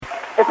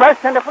It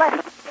bursts into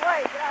flames.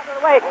 Wait, get out of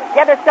the way.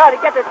 Get it started.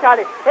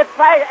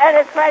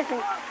 It's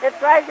crashing. It's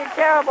crashing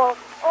terrible.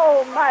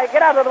 Oh, my,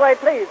 get out of the way,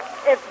 please.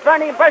 It's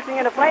burning, bursting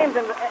into flames,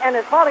 and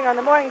it's falling on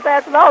the mooring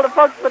mast and all the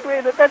folks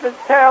between it. This is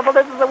terrible.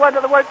 This is one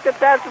of the worst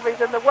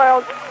catastrophes in the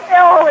world.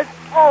 It's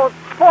 400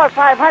 or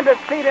 500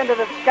 feet into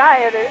the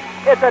sky, and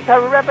it's a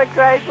terrific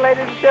crash,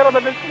 ladies and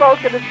gentlemen. The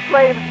smoke and the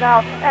flames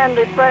now, and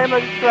the frame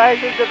is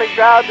crashing to the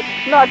ground,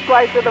 not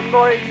quite to the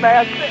mooring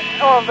mast.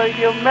 Oh, the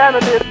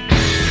humanity.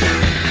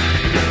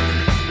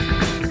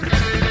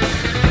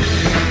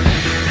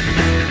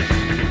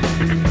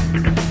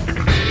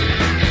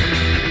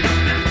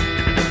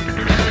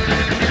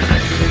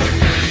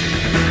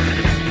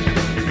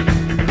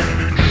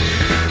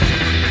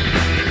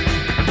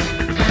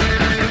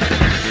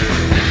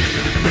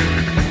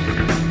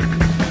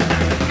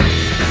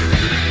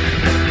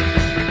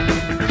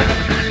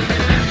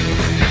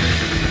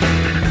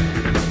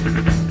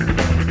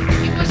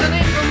 It was an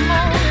April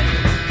morning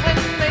when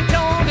they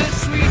told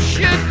us we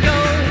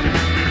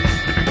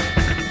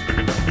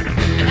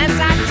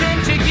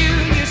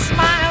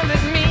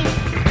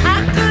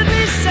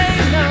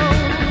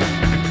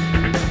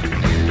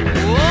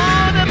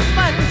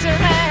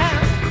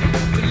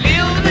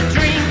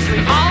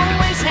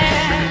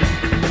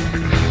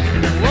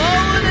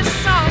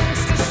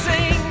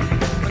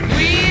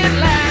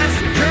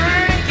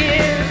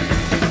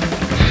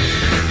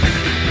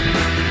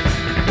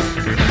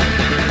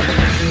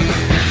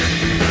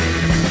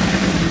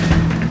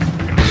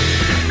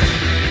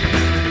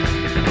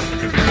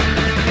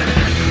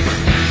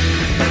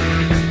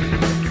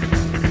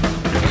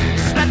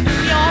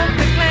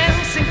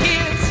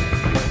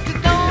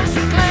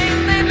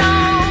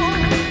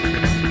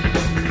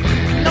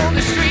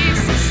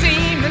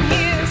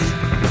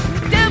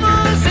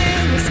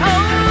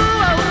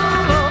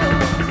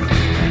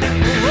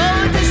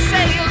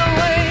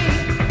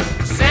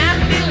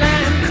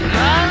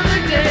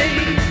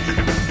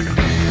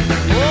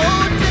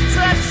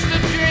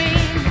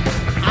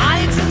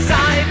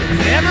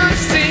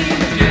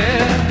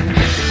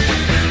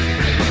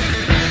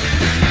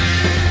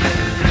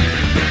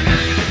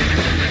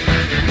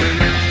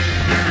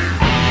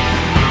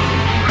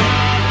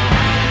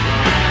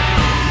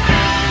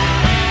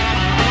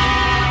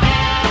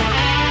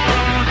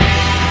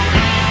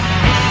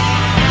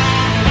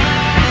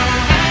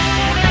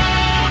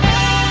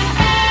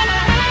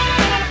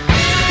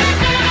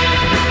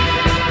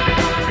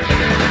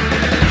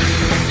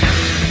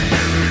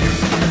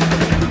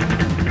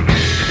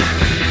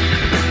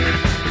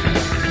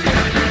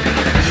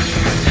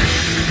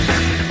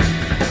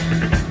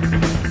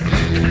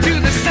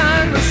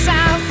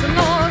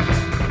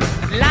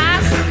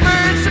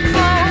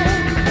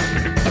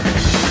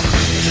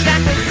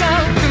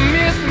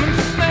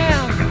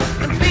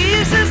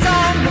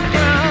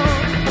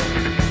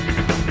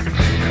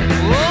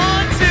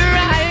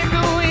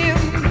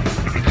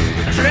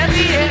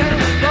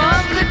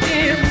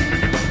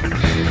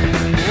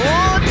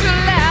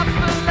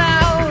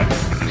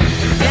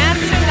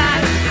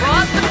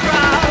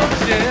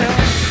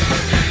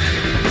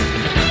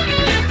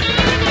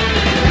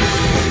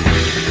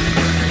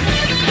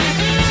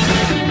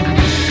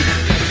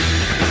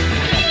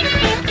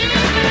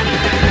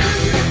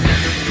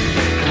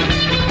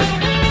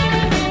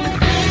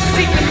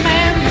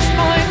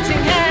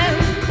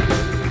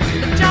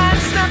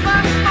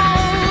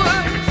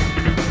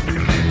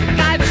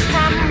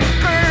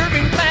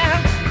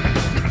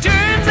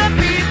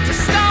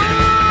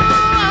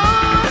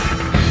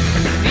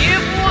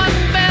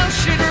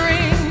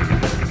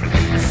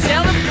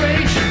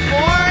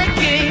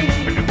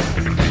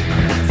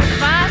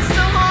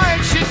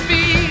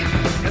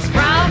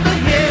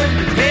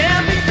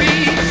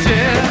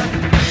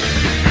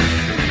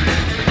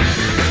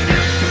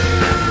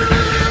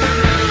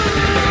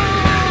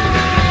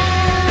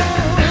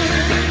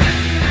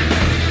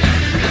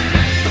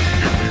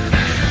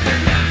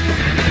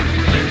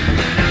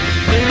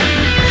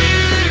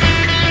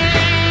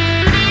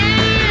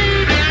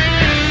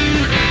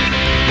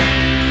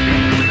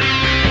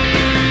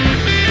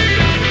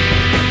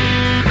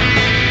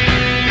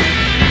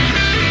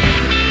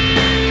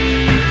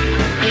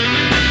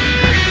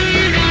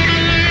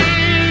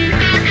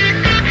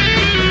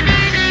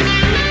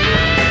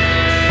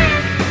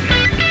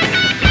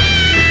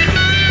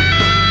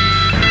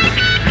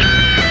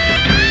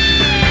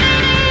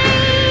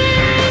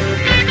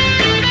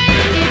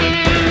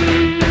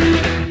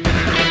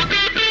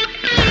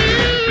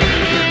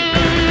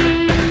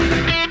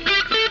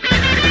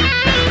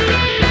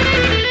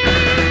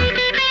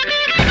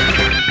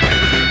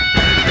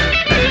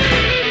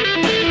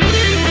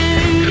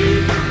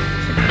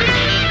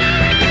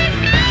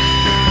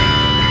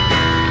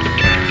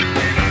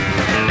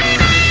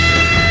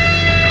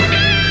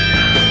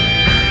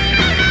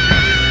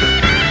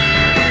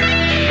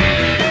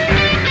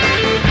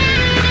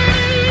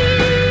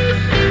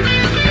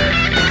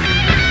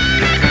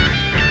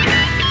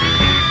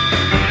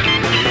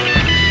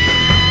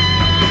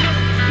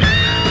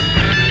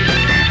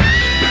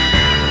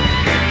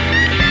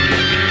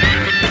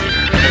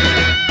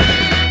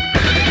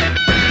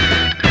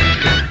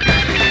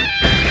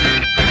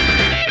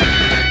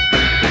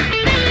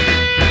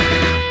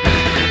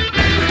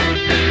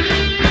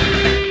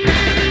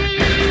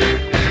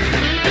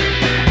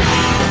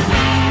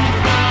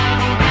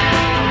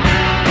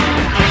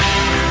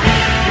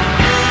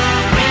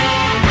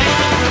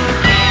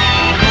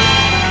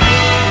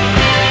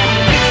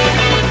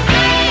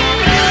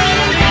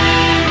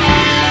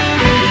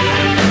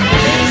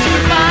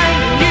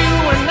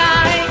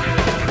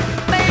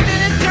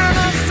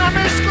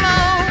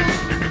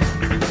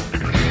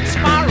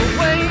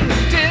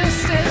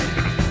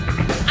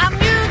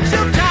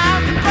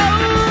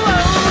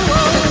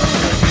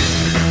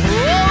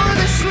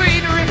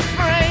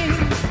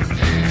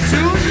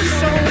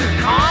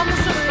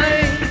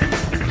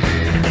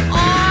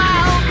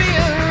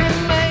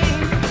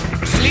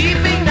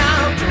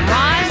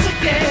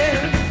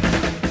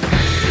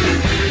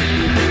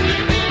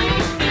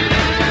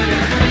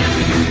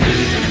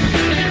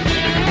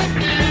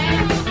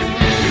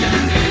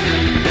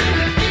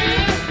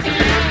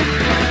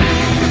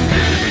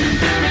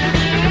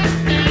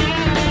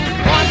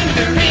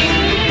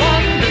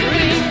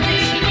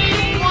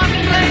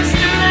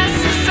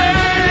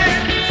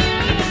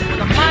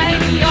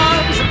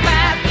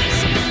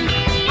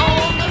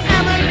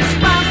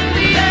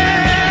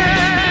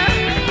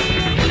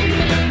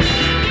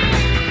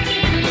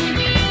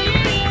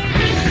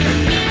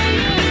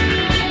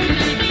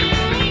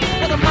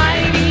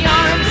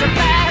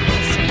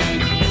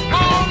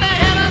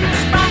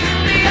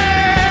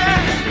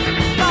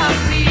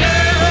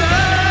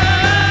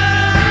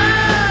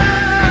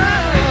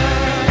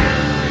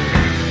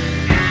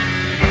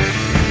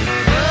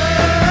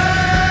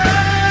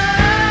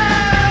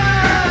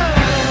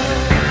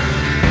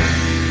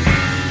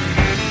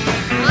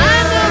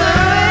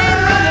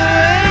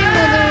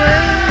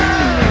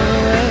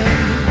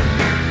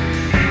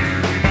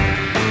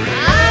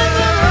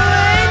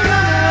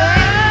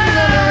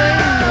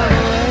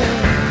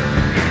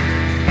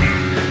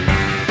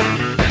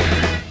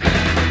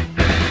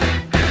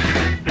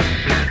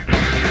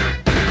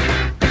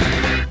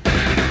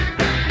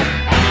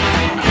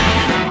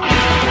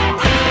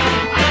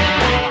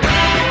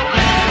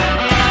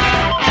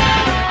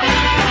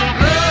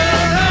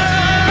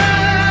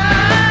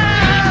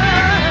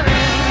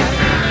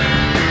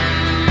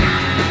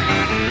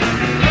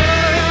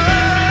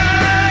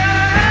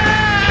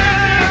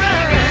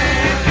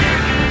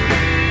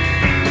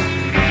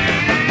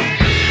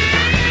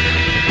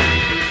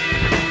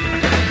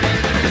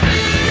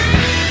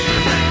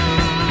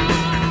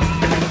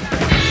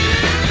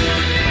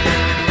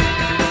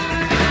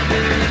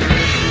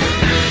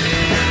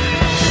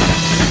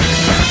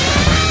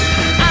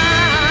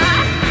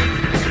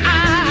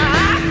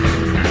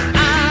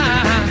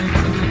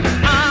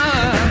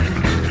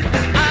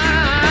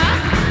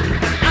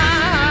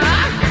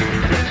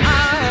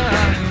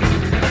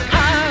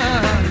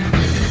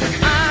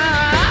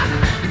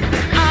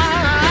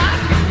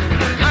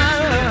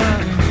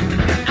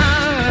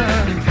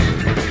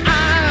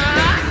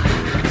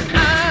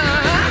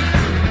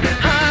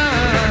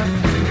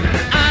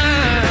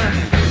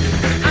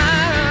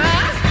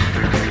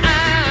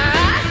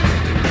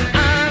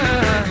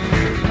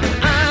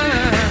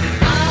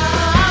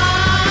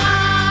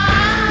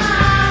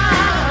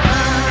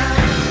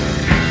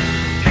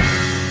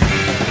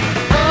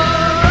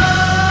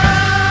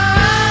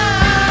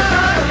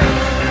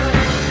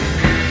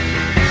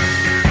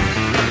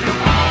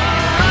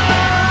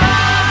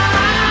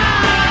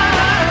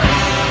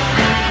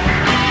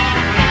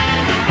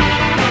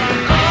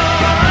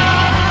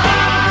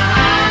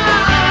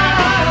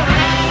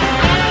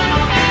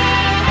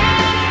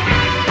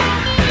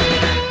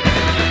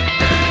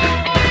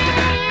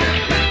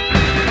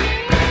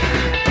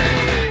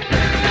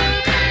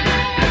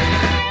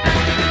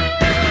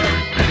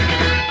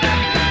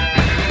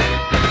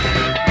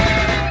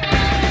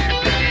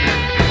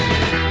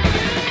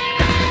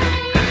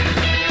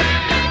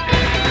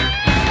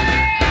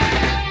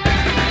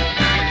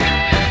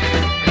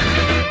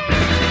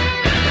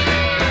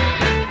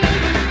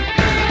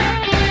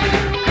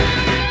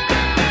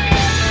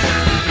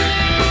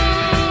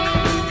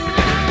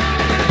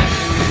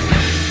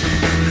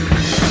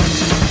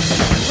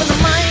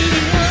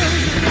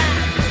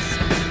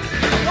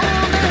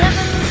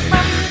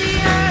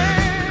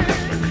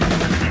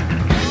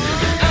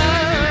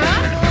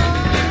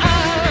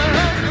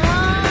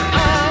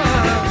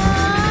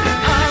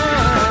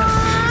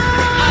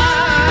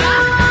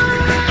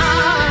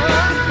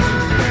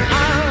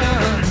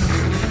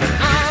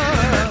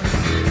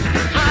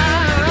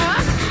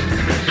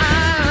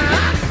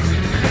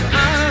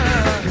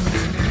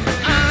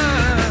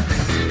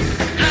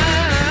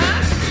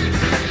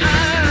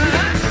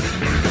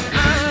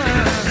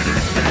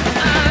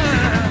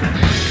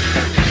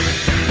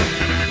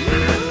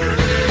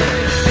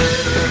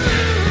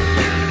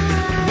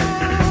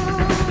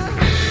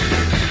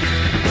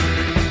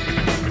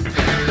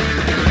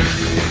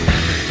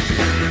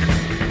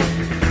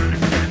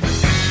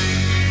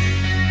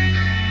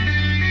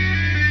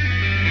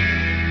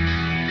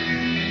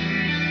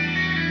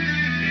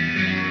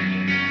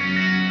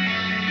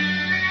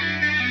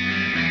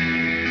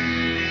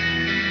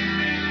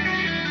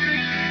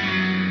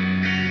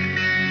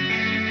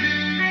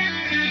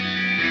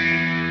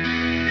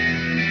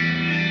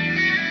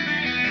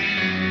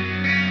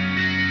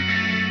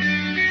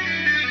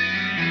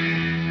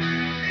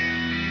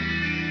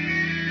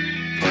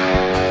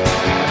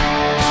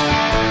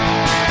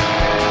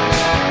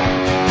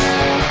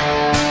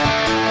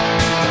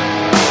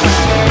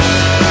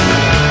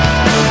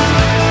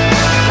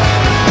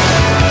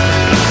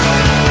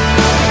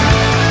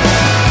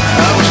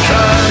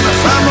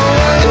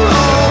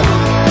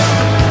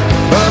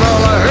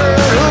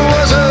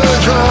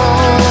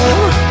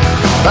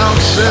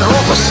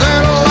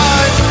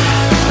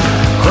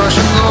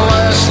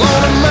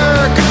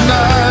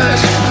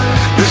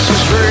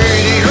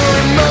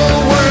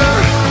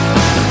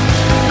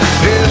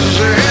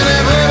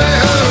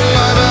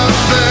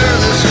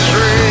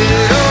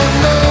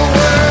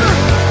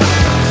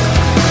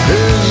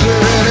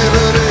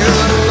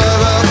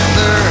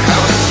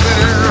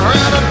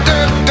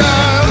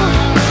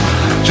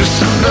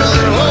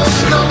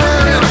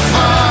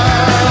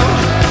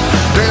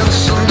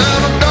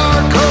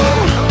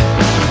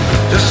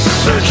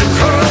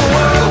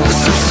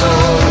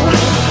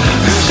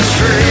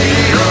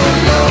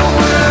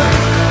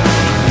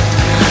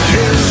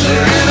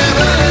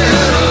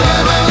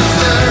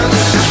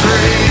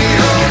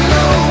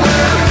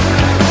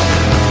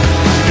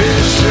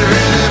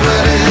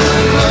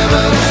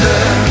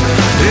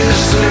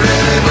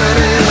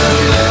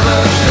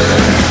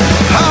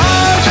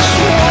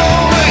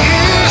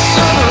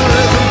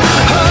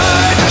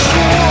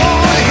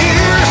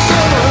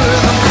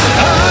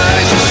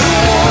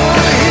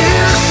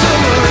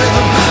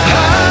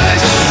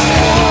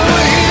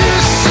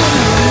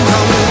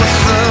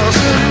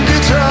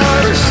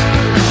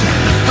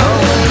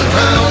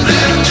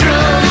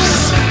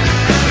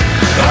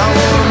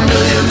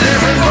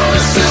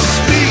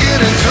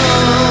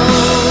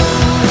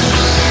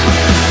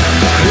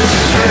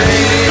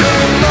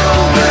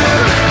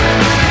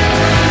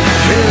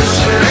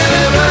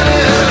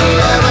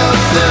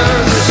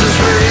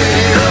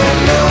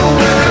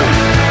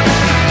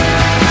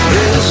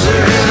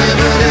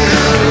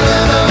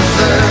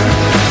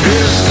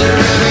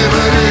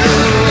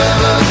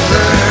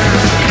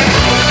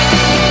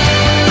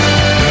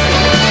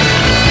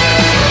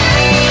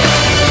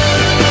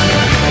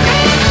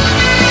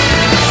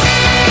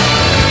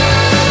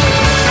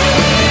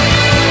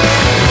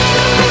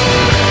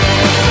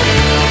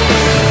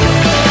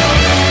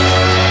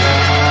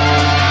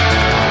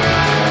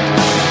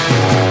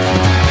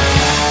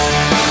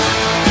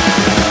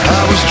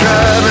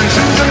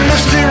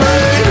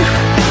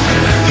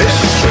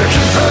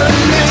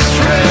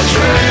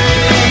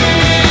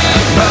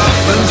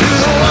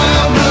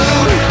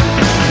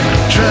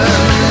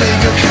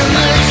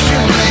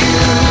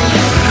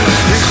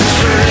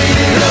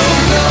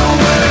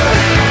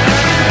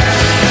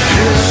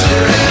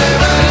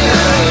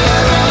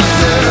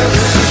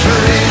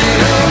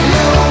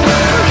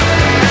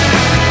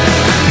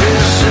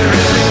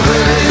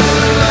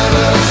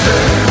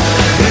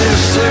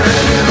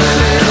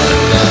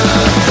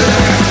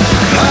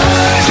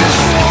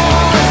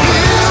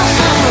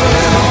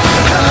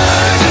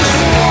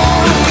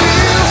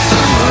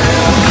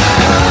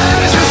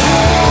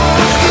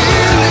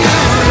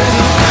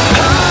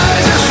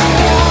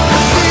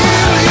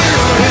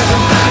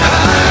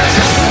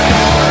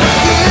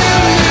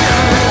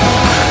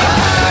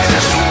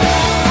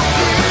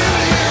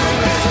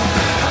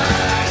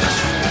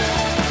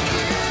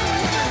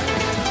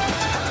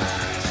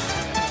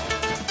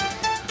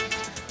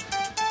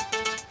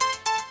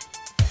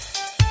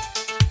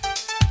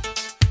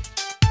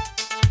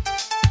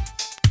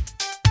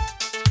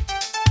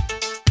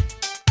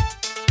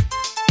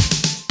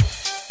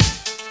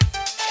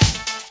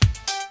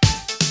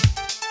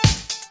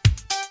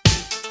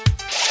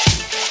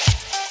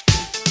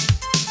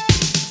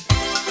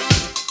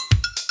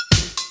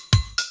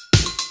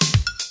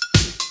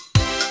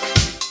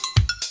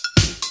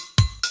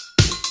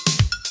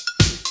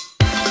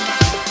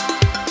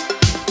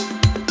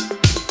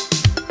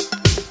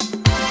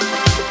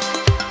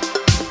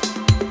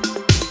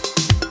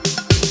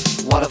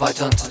I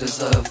done to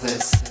deserve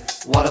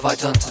this? What have I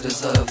done to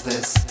deserve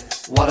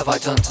this? What have I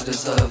done to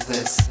deserve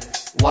this?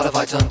 What have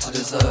I done to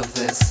deserve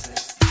this?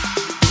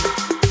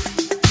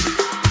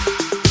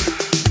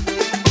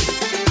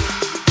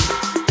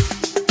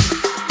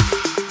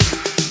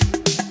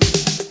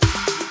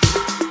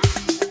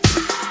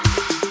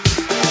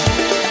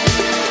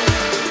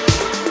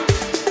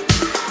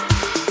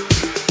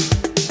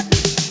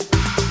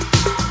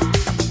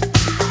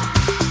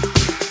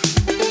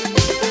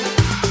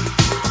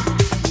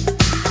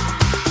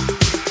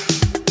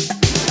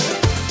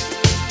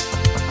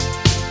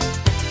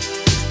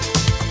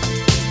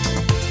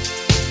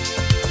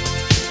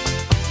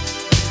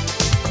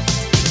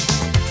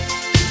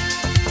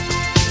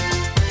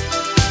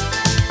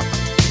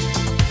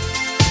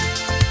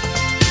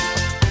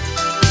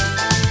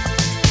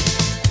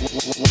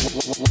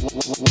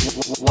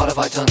 What have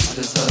I done to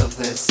deserve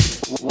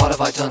this? What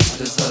have I done to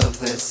deserve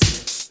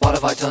this? What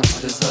have I done to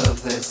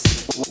deserve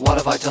this? What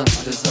have I done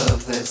to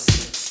deserve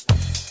this?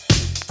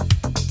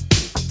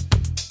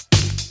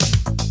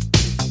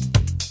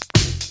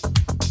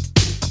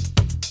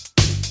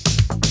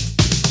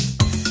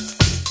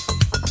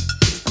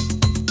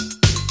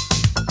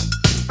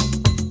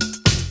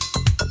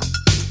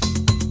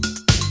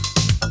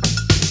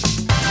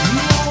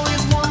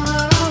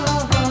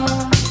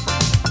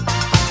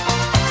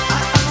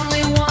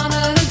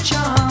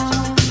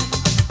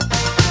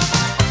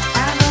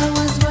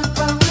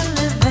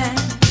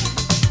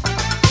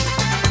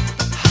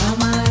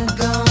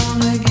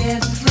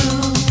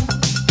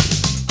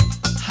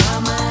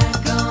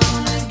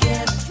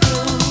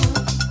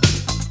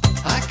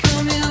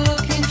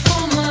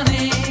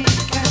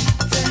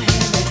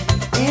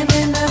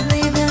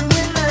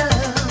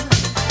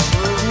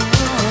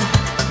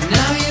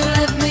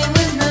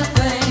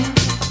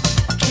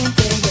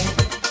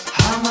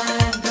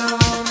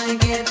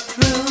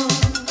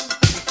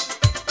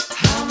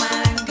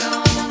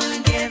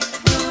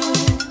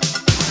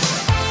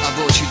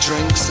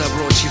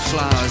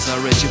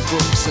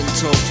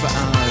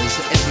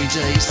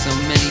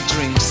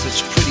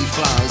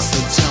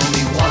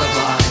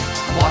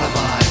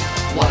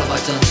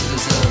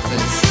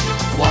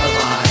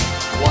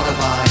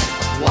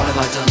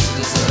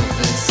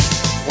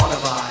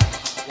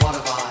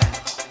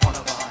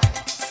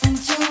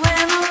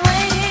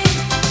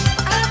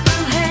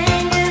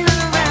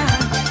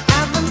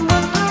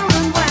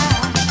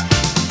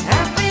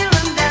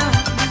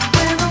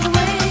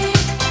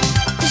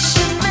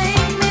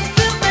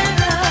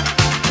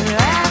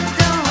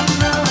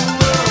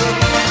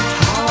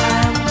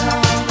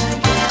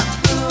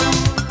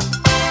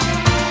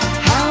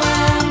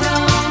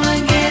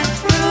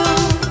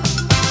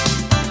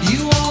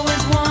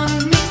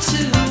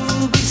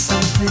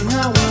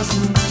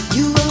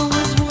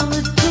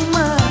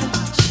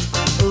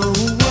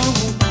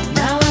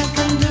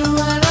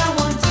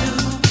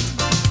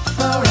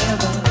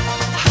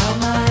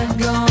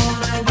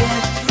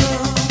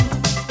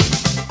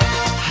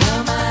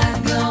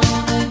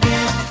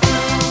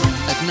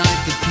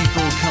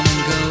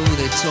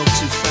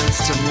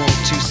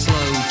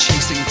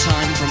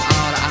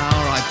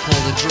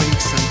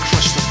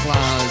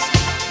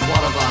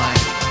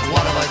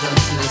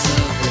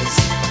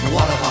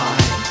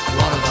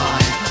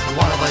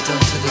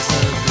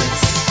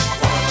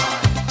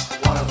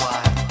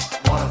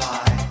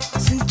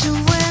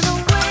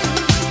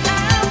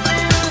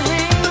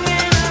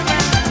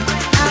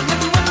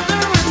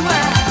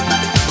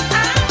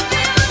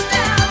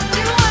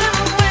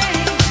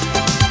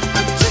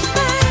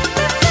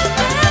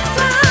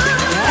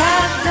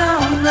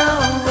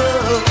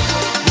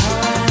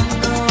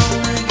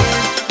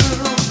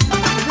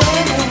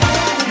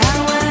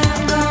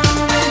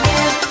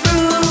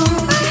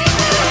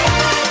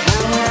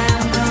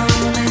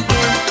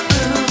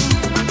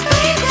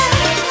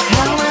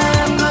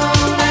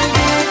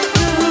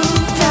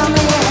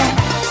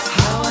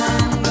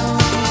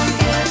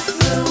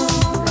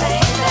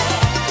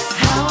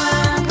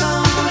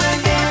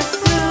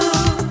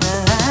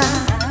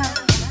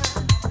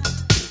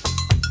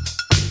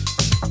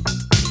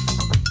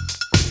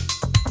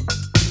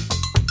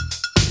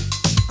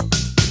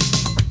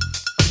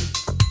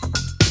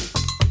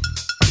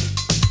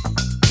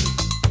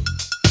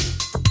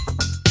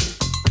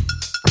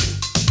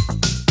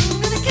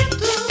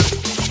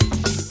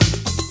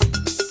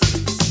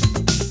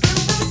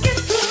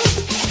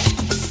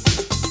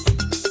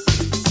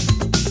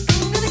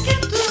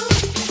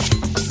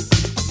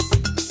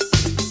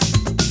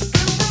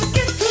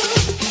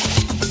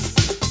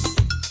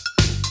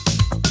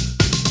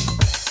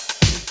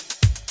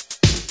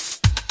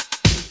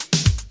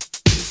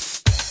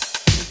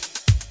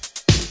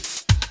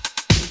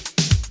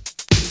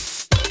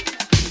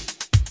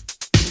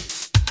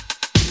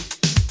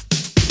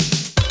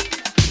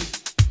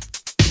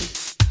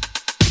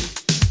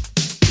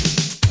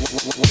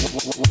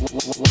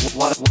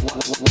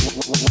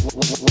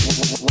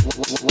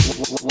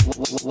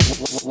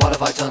 What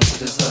have I done to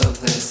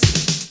deserve this?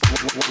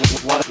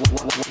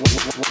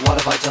 What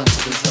have I done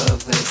to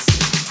deserve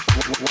this?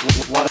 What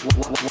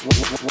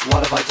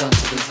have I done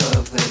to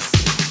deserve this?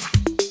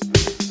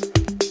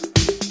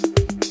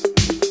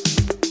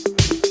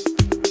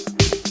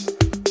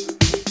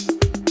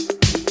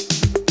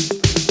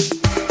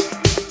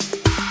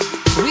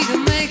 We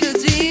can make a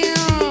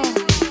deal.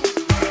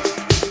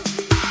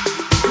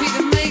 We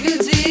can make a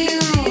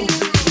deal.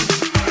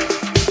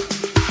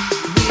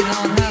 We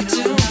don't have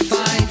to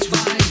fight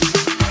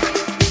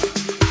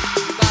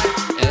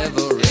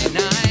every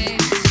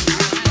night.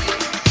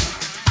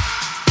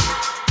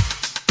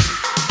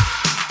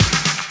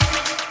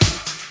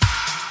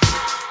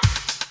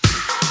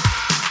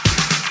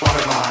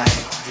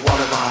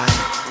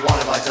 What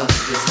have I done to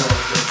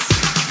deserve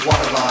this?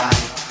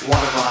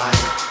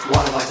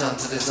 What have I done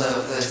to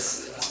deserve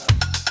this?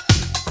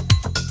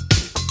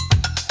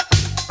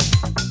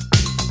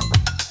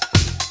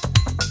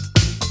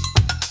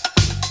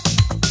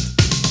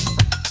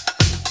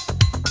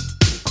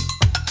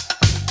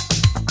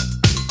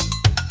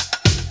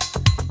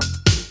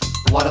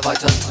 What have I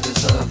done to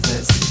deserve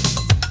this?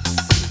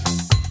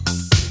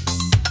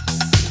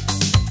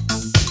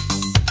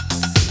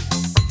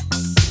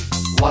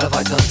 What have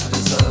I done to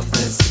deserve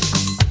this?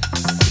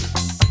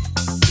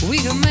 We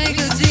can make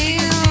a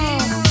deal.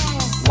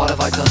 What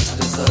have I done to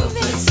deserve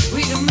this?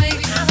 We can make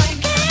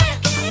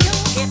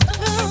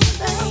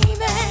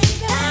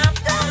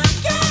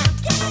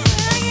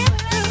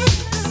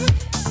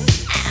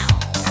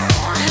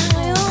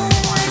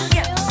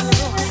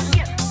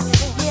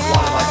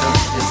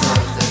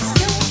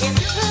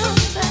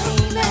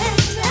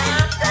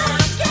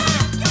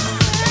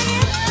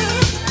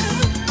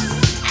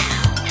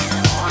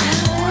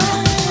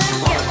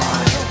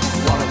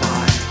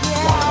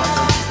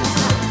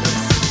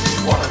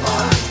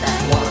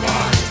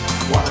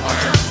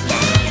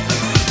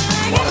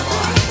What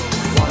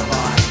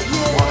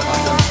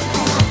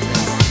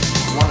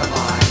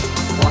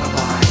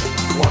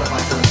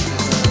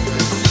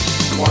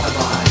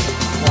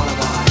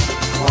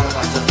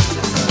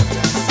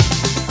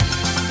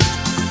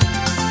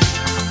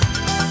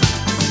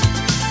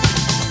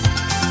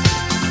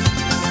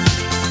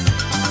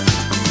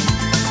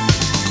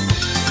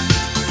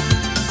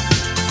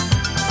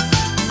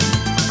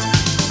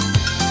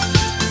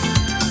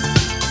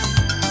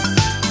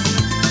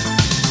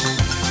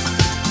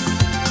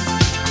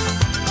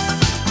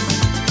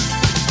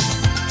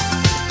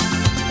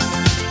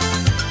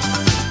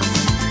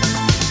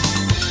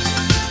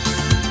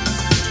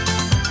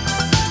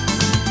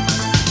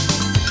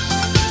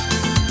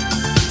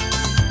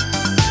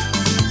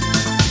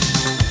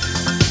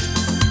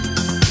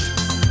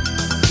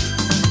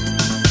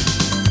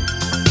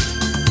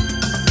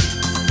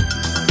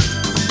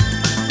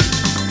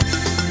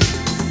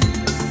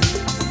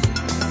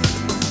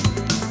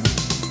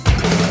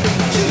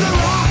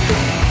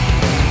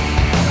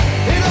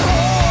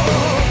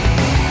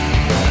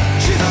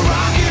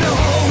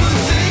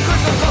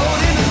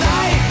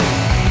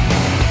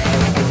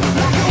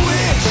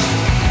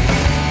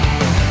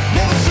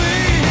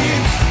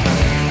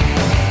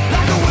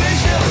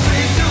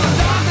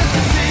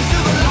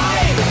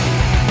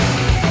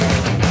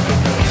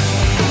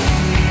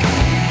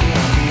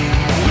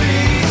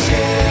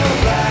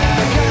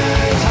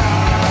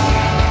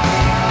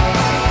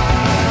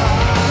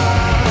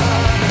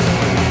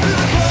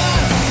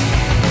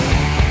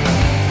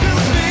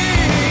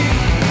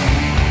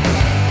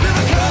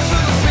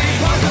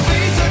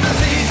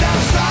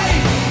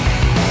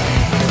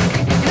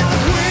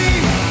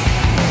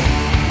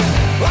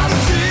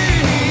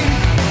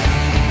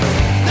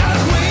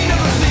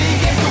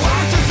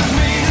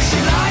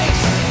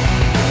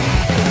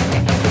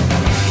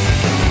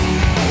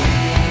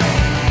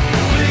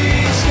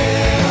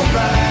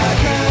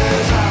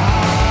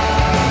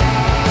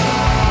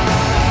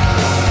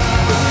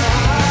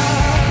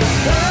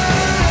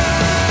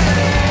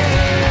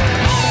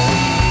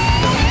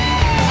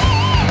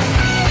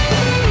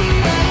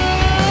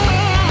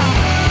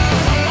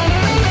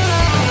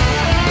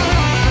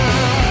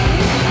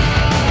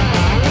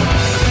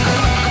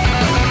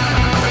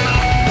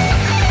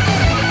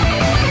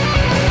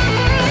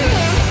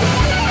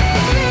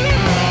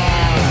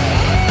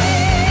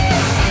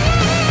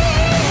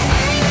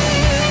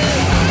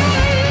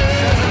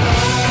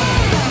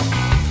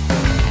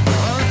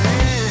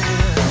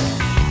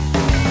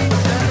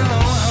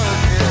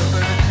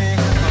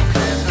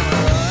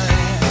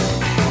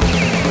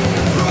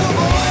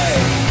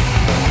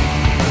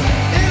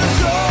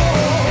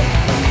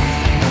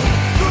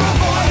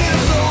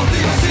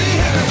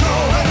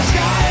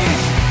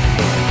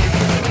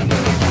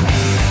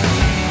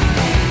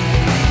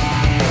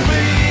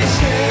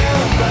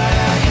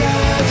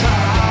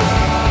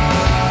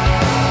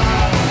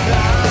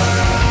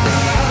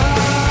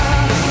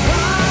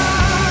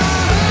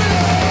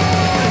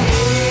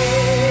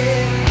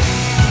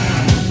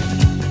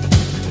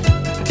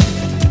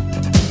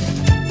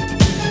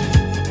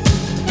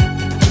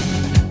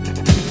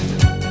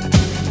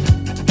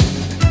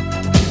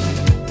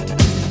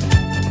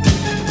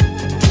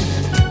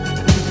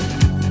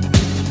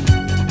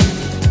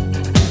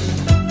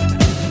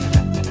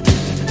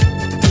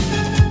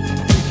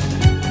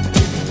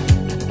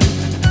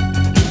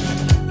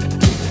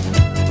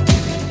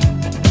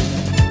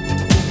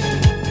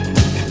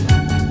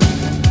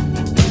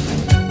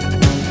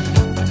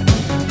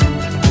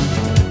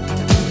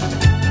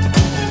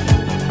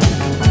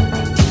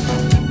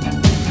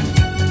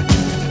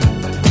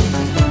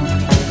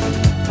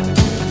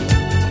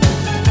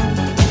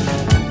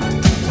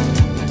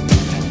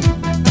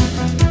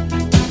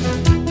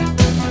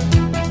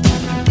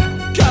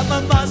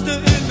Master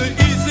in the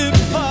easy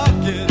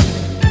pocket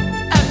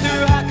at the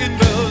rock and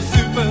roll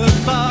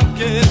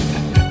supermarket.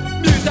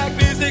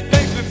 Music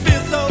makes me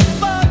feel so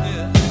funny.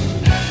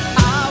 I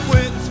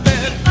went and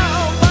spent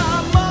all my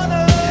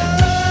money.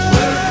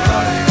 We're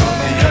riding on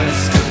the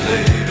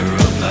escalator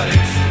of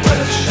life.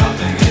 We're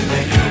shopping in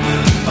the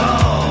human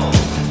mall.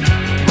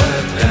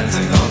 We're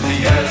dancing on the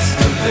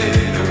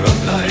escalator of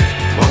life.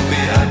 Won't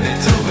be happy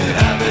till we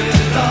have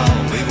it all.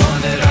 We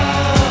want it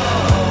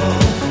all.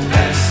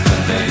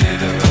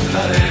 Escalator of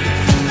life.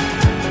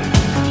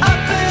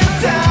 Up and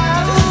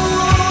down.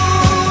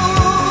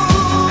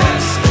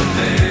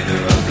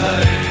 Escalator of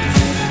life.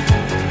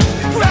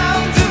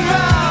 Round and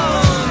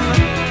round.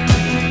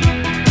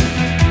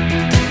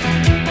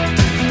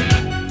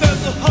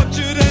 There's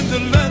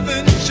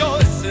 111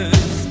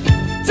 choices.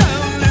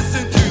 Don't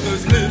listen to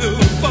those little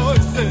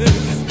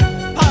voices.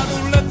 I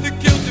don't let the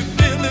guilty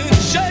feeling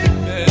shake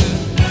me.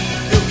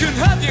 You can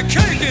have your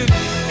cake and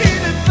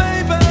eat it,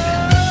 baby.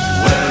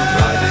 We're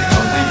riding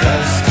on the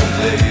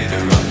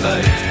escalator of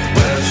life.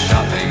 We're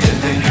shopping in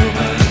the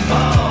human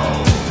mall.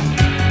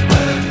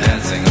 We're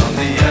dancing on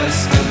the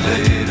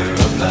escalator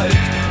of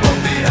life.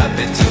 Won't be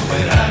happy till we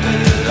have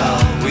it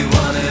all. We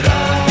want it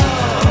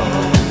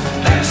all.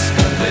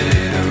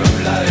 Escalator of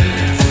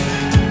life.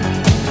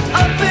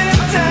 Up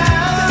and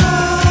down.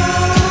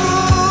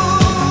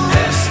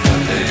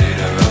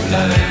 Escalator of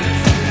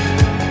life.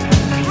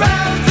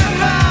 Round and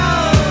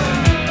round.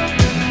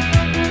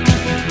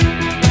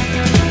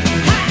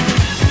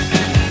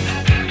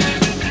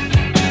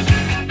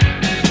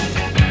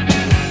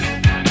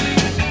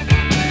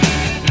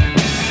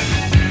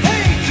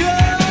 Hey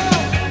girl,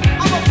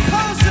 I'm a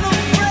personal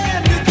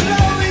friend to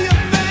Gloria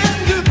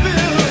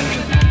Vanderbilt.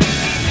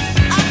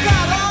 I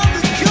got all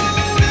the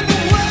gold in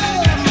the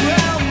world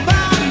around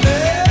my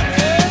neck.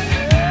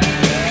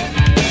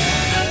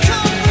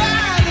 Come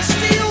ride a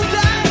steel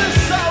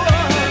dinosaur,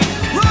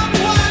 run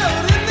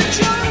wild in the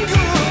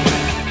jungle.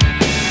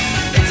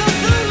 It's a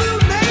Zulu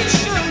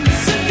nation,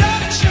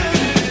 seduction,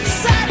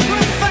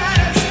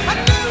 sacrifice, a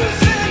new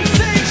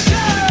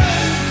sensation.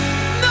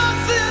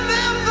 Nothing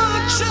ever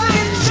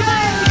changes.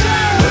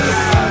 We're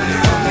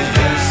riding on the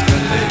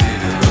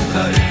escalator of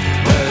life.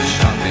 We're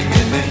shopping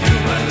in the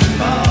human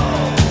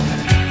mall.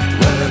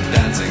 We're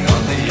dancing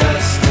on the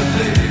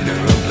escalator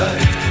of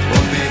life.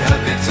 Won't be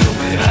happy till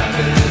we have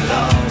it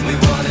all. We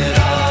want it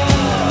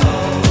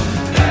all.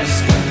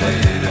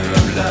 Escalator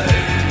of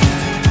life.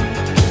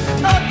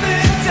 Up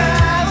and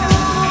down.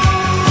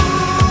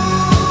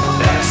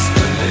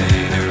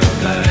 Escalator of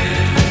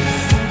life.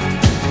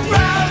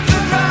 Round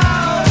and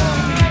round.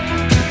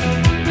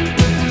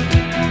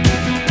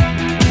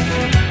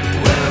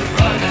 We're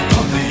riding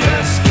on the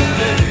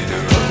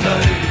escalator of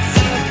life.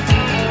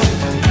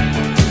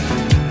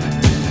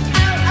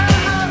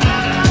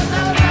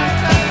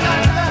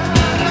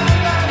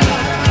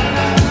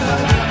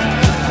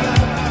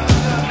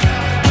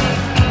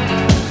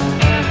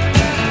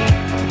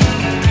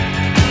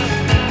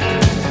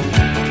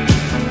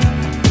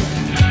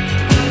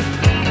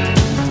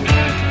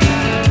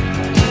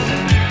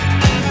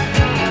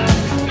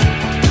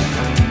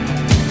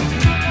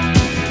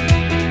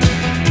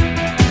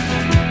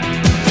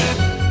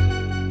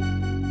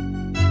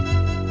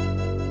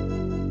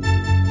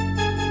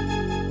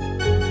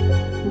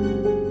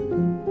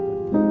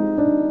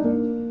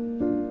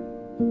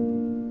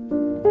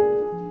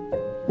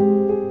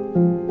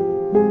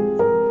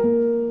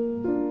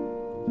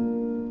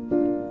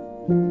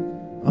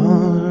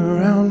 All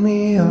around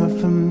me are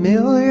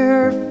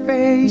familiar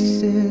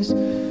faces,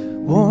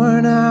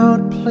 worn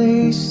out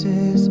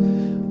places,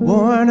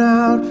 worn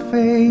out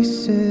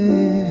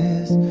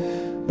faces,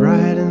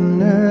 bright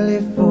and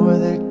early for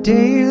their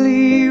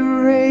daily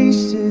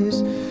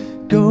races,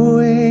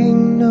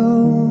 going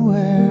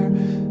nowhere,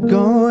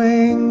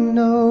 going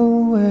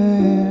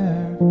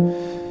nowhere.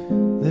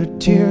 Their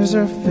tears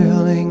are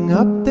filling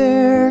up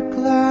their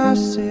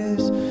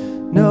glasses,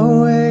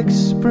 no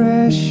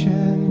expression,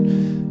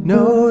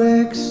 no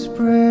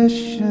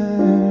expression.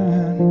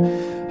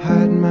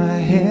 Hide my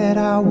head,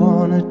 I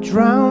wanna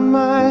drown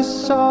my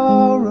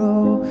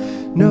sorrow.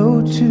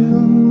 No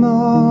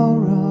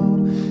tomorrow,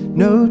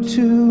 no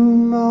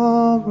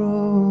tomorrow.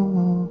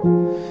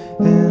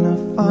 And I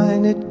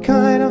find it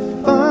kinda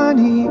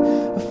funny,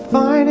 I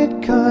find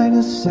it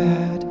kinda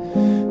sad.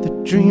 The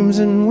dreams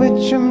in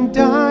which I'm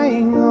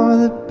dying are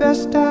the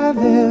best I've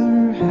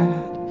ever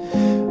had.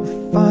 I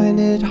find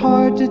it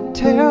hard to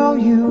tell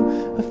you,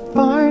 I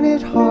find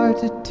it hard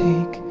to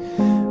take.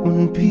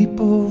 When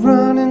people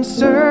run in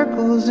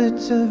circles,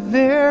 it's a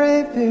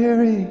very,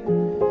 very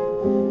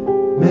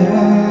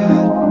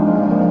mad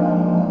world.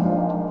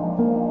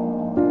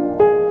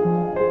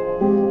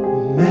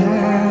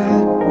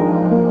 Mad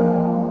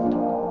world.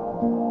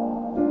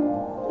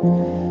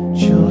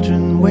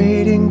 Children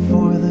waiting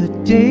for the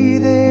day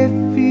they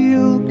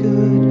feel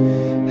good.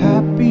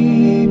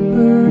 Happy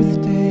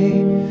birthday,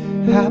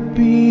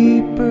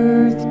 happy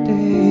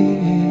birthday.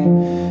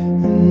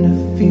 And to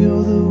feel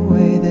the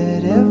way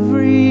that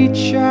every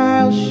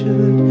child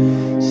should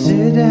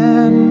sit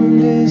and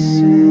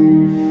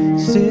listen,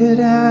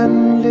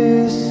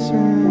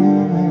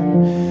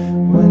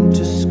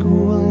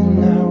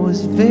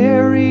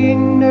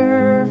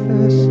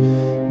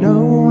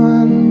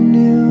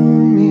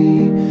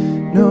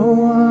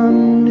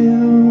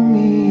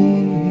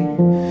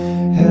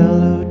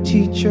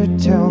 teacher,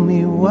 tell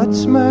me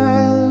what's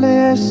my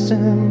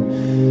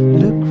lesson.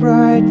 Look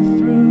right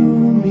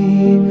through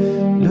me,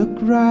 look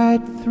right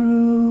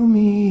through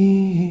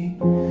me.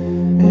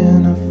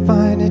 And I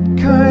find it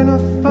kind of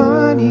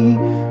funny,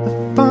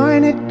 I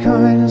find it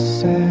kind of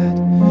sad.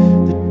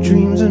 The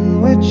dreams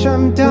in which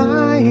I'm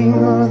dying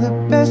are the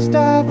best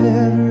I've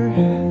ever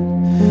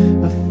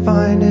had. I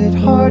find it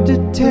hard to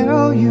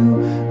tell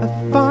you, I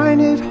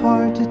find it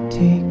hard to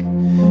take.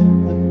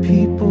 The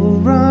people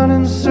run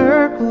in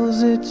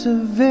circles, it's a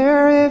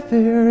very,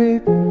 very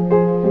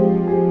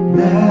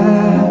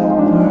mad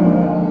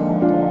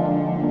world.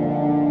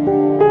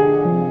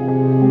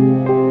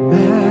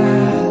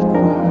 Mad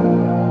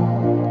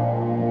world.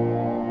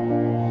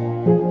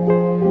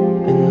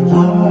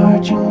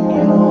 Enlarging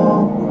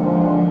your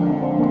world.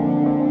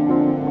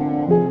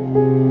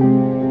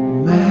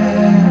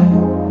 Mad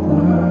world.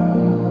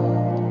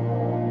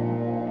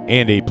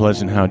 And a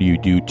pleasant how do you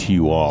do to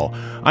you all.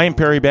 I am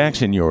Perry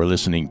Bax, and you're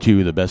listening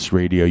to the best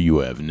radio you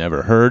have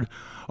never heard.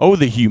 Oh,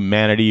 the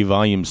Humanity,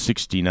 Volume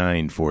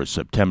 69 for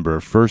September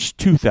 1st,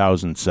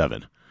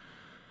 2007.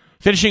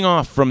 Finishing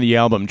off from the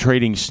album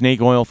Trading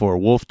Snake Oil for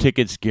Wolf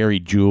Tickets, Gary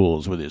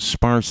Jules with his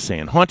sparse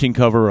and haunting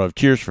cover of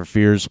Tears for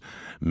Fears'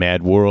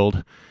 Mad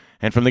World.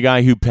 And from the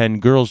guy who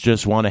penned Girls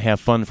Just Want to Have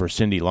Fun for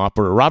Cyndi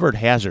Lauper, Robert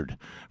Hazard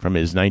from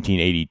his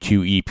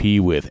 1982 EP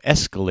with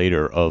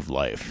Escalator of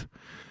Life.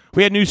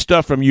 We had new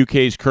stuff from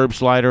UK's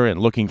Kerbslider and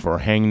Looking for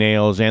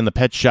Hangnails and the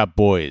Pet Shop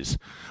Boys,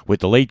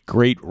 with the late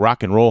great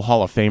rock and roll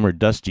Hall of Famer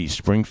Dusty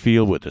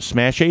Springfield with the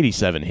smash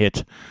 87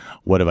 hit,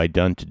 What Have I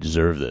Done to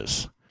Deserve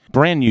This?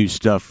 Brand new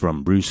stuff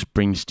from Bruce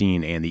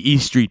Springsteen and the E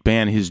Street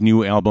Band. His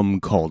new album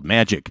called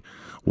Magic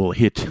will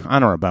hit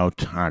on or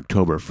about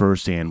October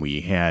 1st, and we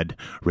had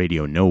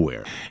Radio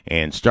Nowhere.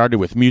 And started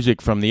with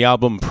music from the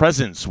album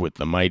Presence with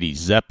the mighty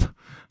Zepp.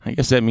 I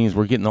guess that means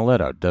we're getting the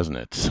let out, doesn't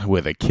it?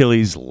 With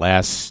Achilles'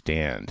 Last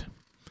Stand.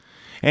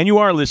 And you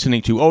are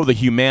listening to Oh, the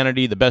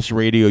Humanity, the best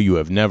radio you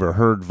have never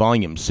heard,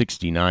 Volume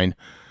 69.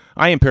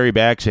 I am Perry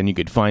Bax, and you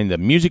can find the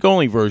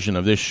music-only version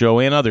of this show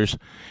and others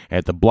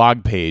at the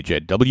blog page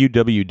at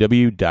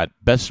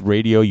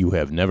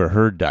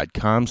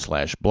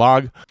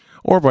www.bestradioyouhaveneverheard.com/blog,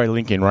 or by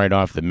linking right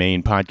off the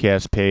main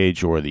podcast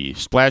page or the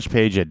splash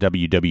page at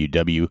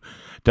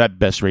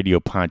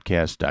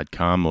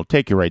www.bestradiopodcast.com. We'll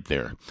take you right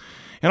there.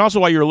 And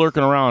also, while you're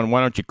lurking around, why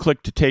don't you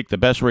click to take the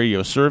Best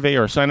Radio survey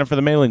or sign up for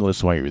the mailing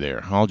list while you're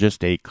there. All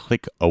just a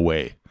click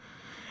away.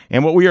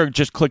 And what we are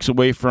just clicks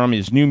away from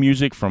is new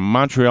music from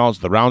Montreal's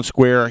The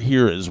RoundSquare.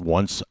 Here is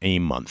Once a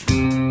Month.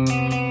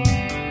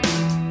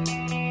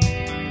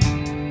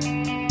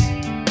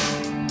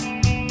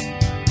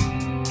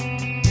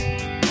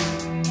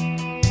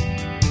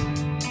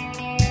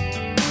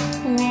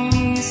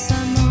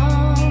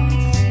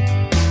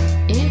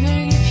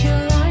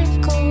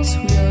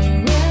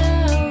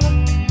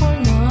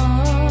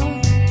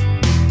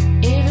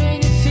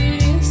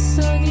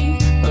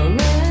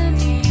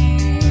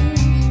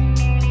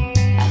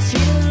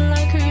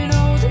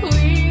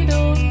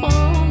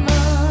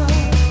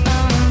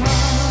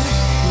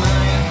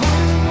 My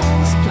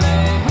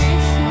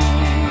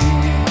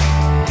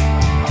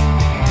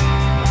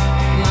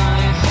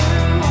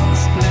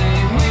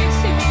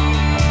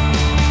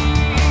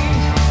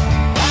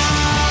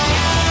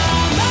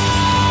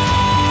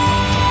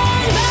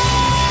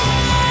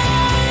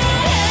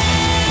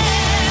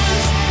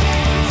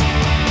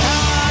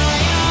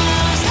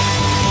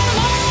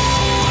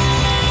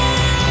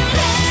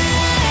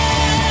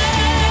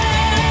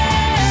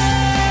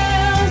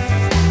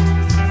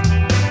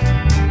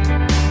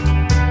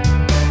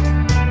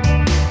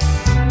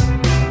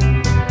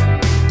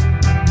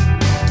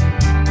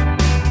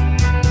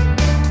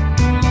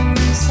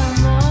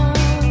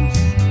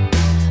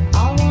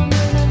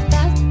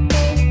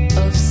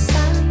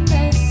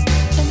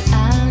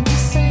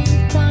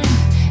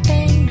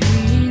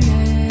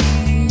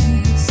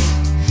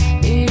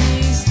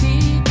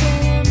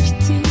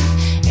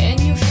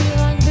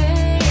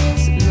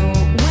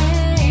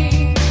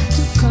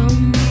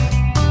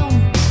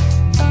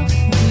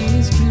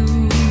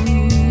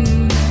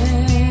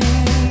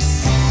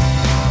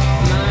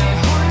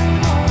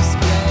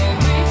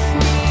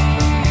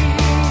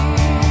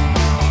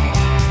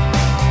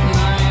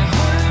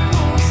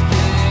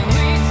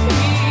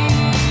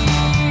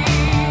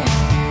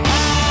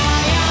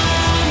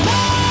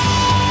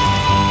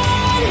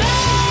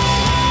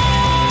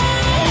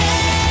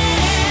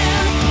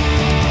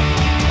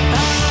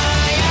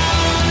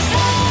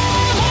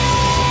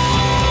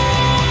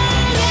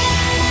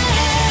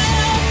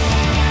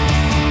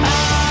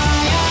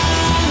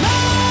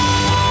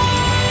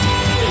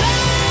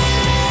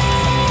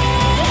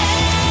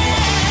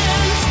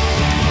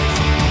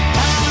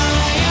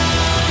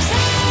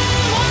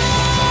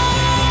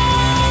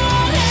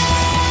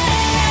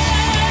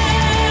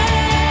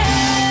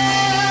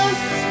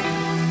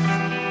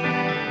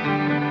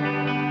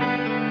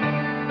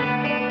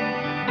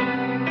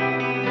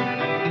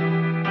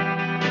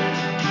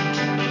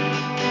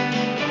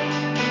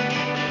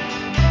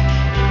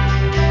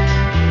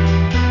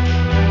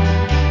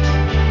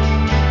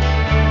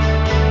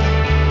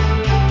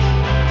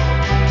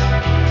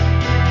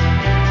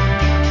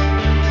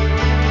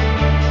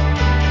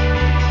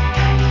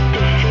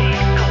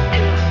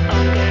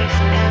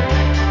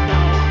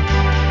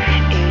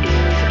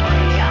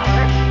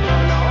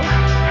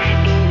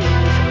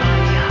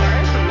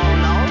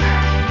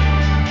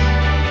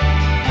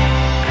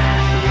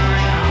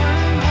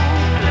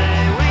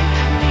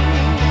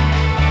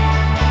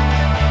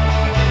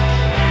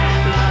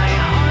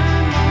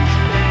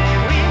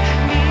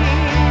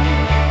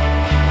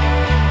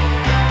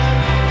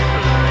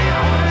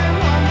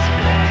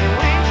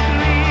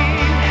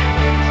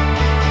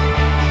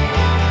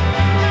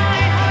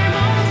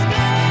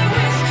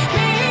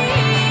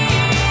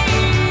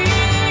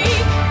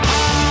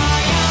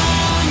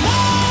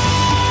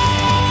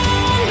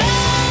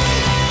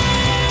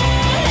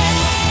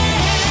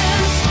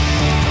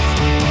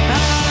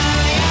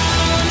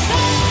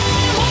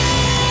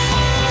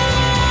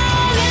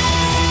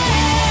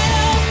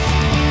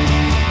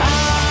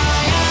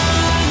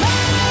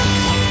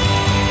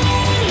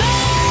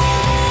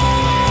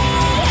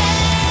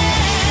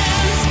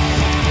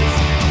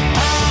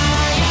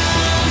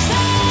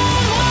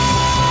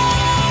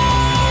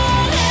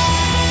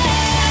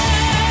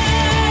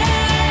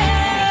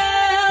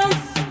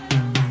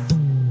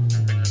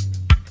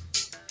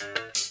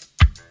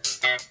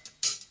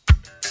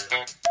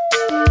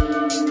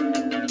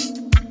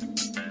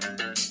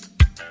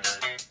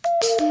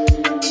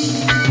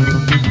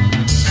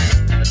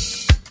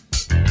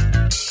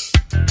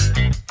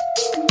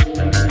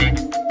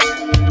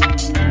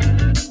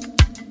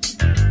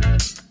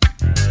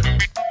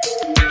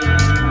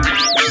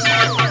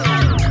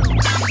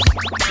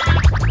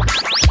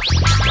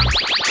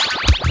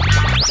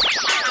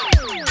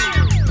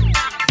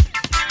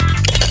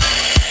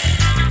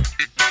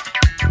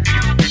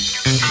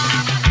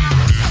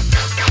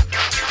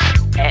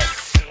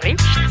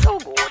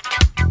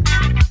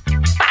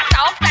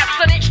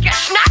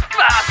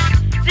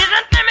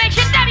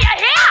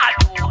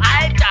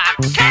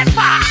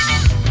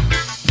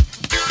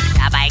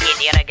Dabei geht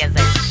ihre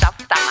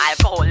Gesellschaft am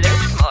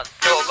Alkoholismus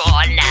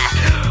zugrunde.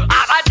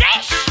 Aber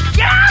dich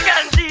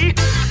jagen sie!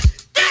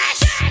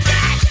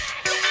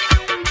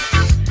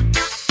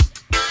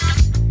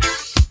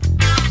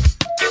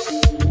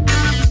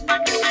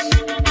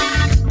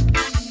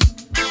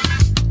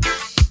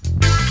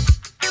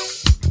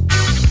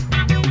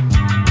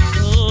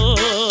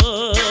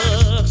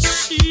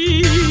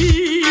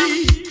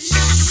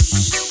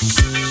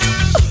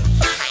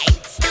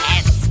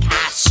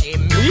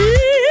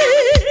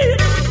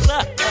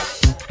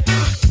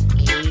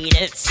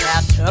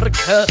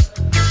 Türke.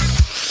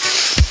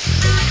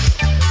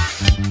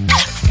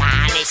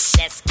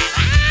 Afghanisches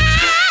Gras.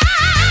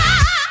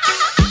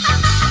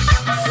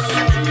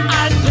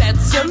 Ein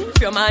Plätzchen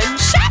für mein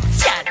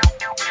Schätzchen.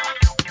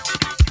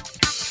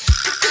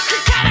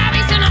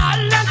 Cannabis in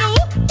Holland,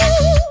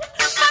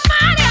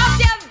 Mamani auf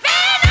der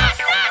Venus.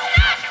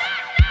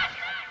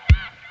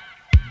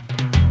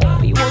 Oh,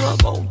 we wanna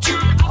go to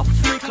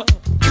Africa,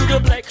 to the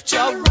black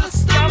Joe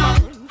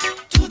Rastaman,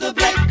 to the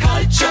black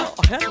culture.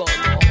 Oh, hello.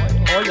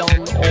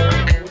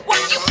 What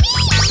you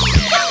mean?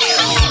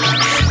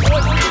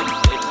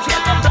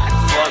 Fährt der Black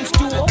Forms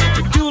to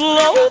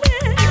low,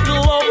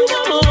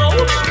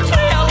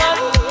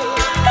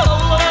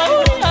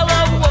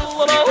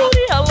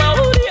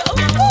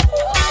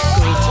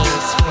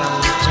 Greetings from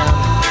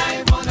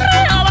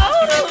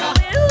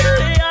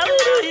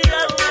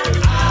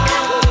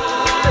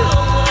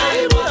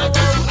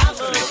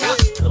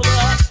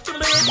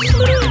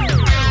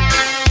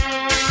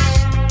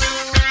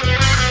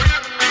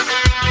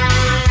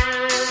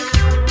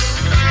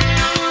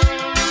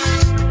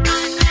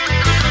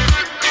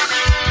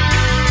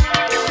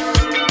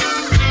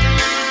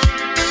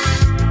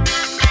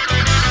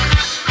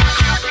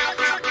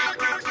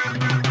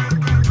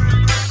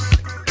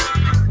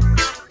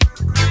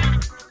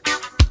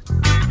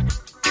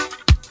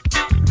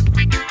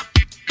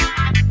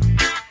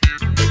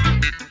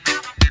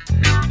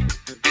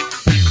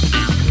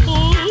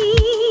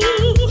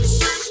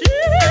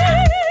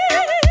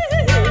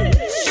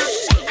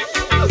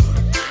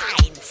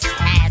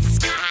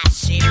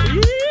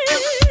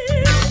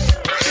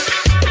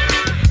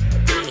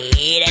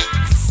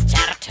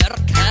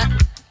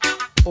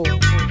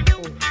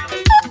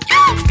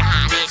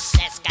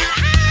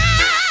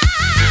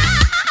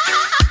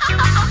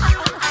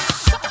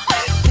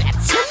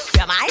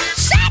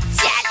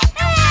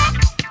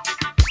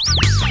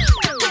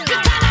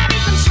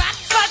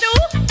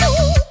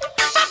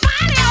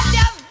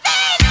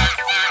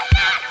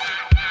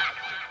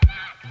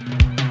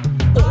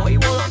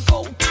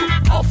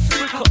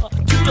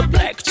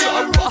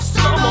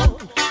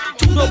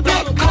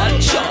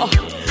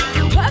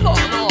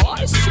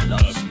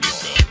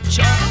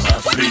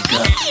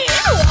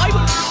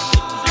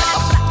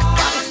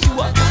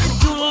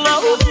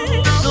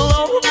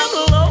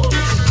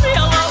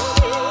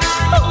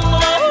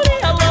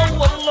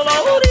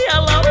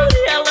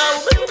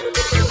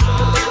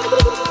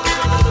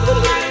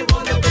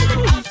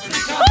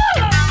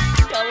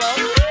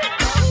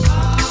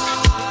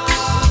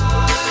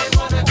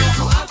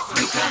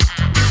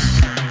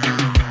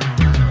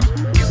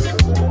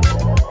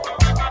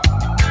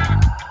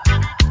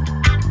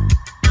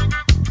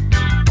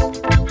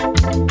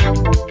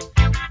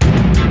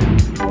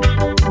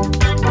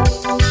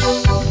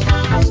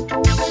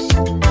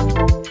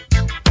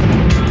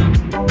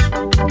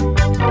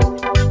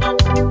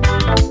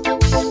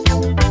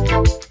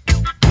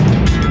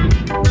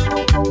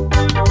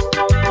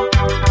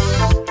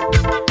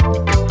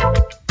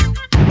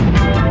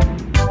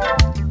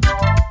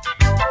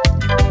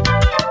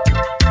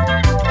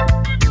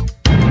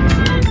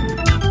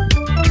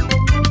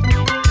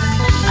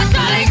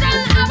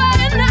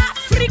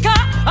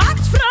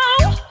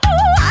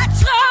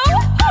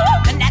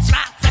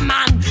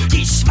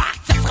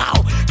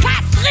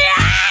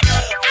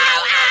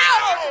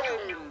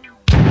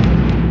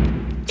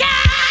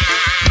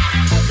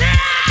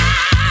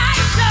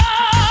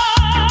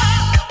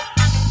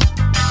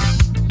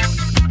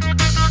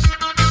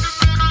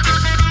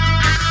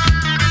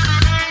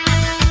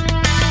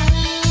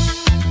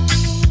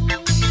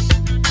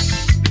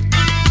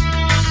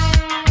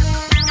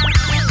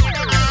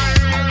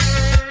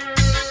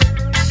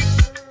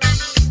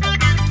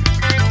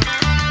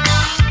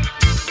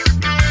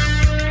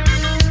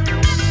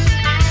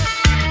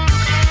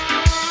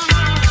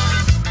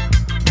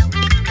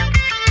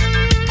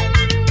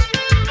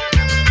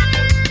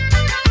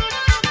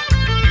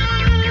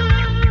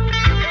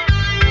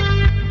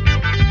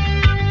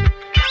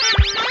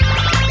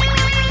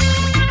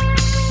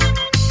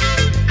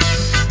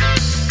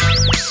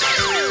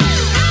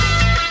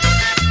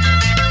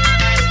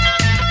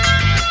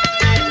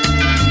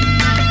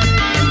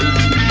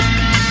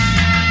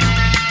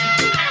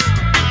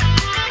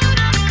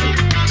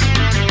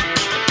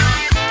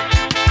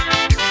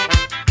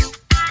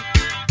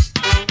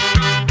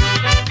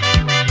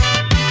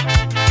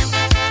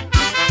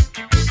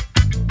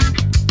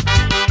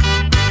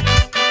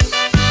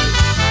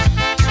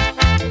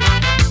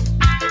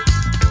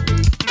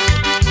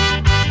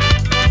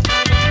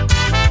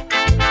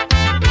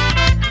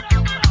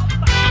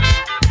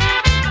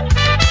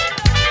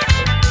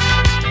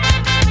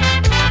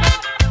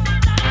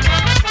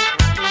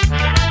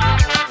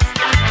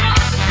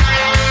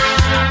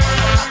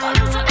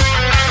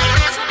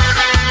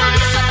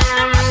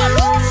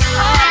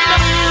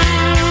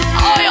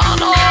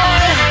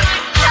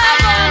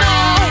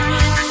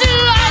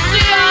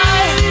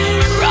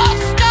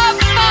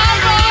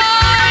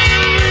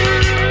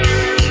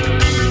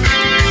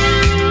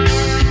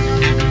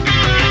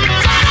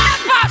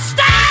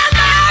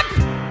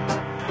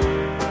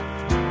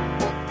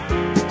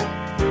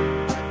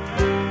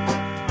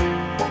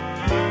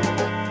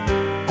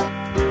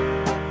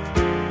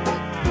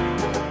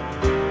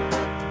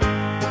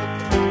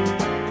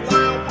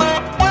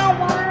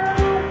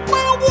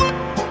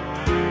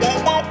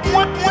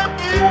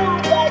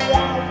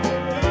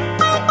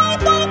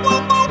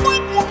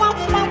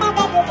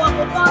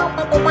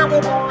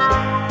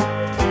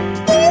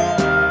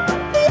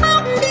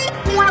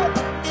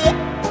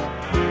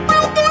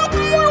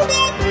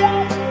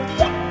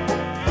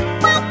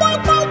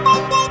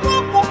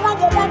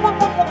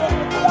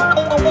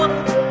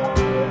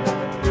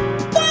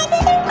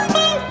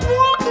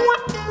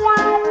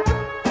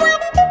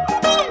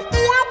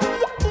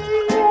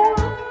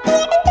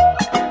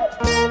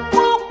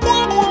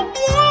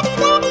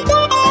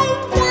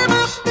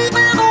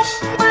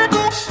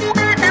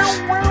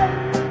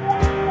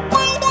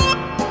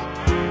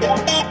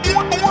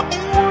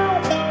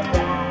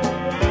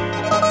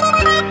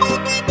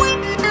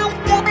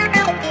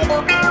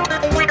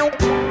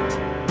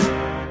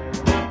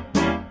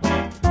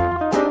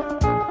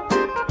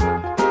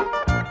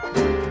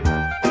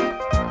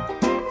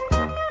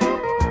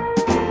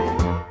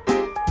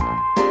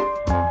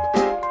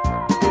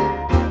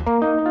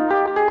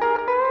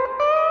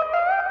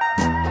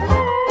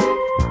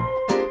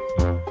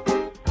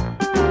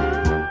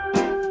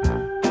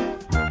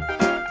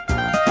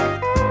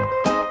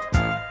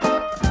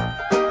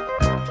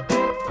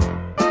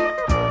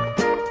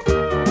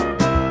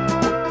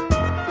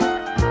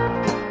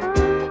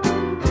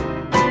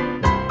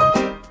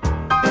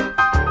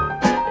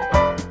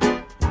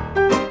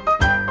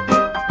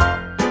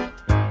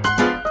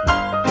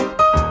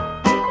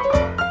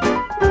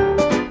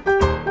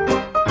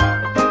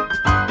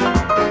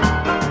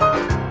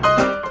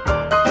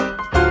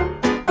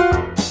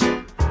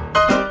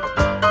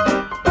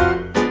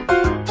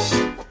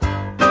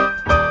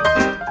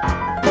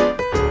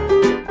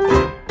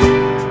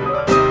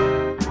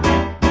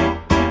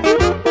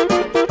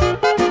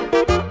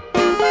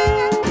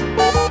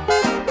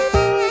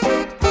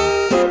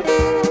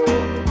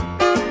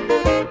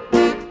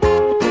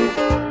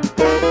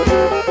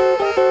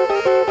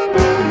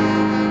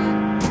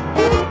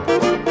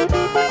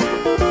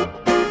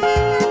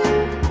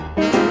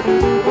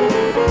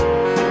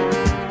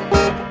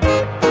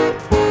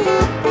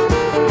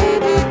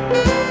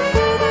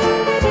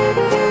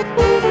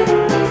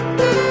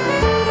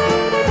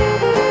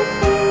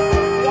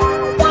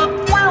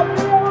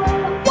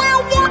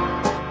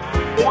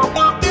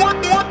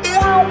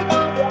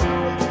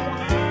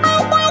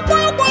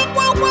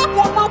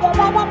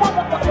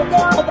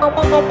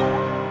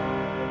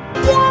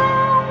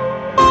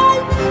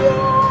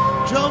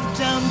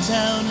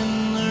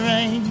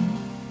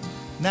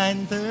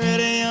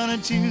 7:30 on a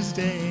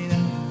Tuesday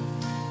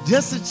night,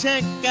 just to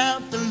check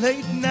out the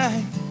late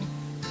night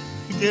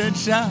good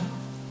shot.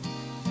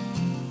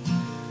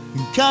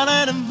 Call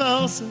it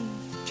impulsive,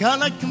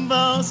 call it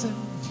convulsive,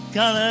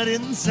 call it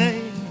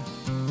insane.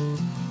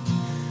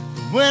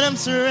 But when I'm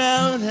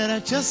surrounded, I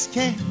just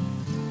can't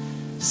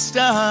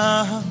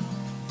stop.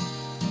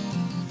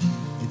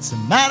 It's a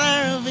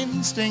matter of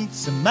instinct,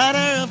 it's a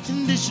matter of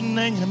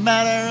conditioning, a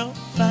matter of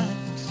fact.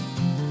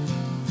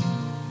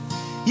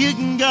 You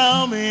can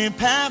call me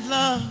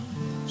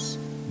Pavlov's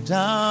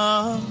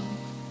dog.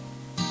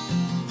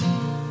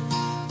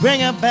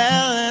 Ring a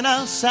bell and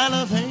I'll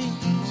salivate.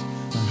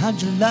 How'd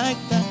you like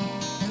that?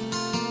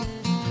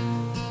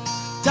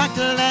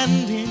 Dr.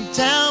 Landy,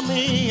 tell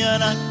me you're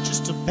not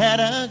just a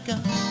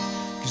pedagogue.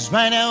 'Cause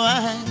right now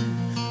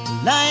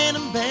I'm lying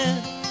in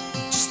bed,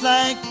 just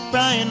like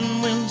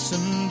Brian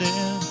Wilson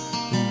did.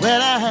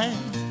 Well, I'm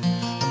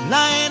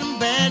lying in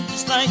bed,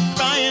 just like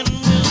Brian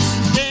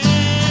Wilson did.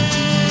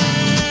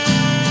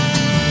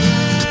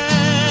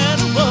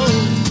 Whoa.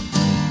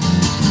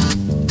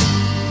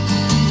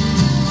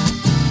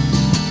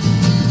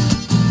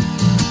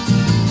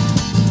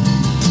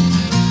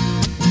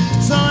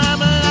 So I'm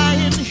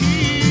lying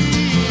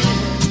here,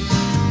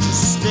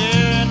 just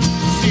staring at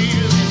the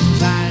ceiling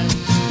tiles,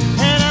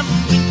 and I'm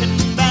thinking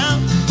about,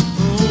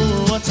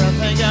 oh, what's I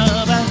think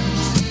about?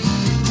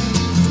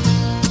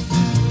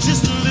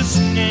 Just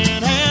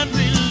listening and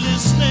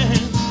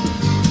re-listening,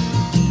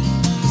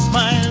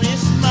 smiley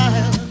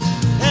smile,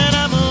 and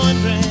I'm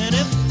wondering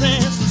if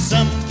there's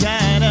some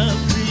kind of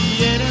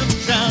creative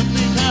drought,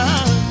 because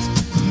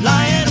I'm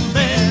lying in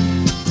bed,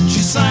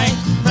 just like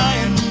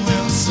Brian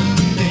Wilson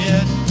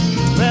did.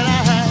 Well,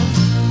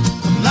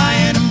 I'm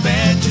lying in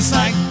bed just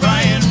like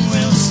Brian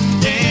Wilson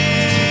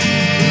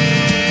did.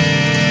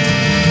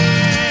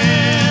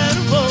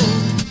 Whoa.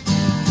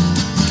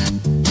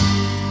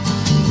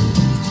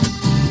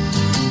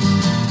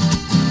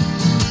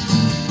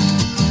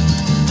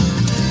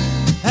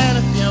 And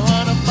if you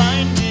want to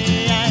find me,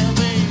 I'll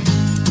be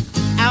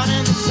out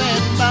in the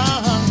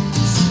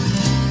sandbox,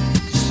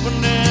 just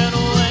wondering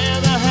where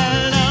the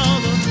hell all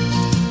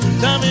the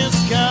dummies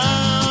go.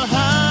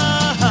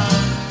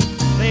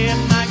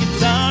 Playing my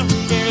guitar and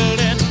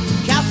building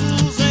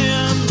castles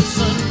in the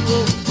sun,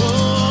 whoa,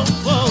 whoa,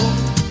 whoa,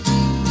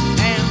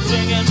 and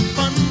singing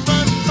fun,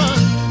 fun,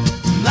 fun,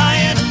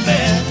 lying in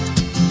bed,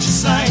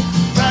 just like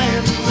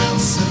Brian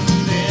Wilson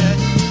did.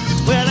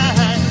 Well,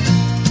 I'm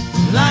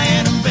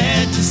lying in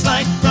bed, just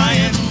like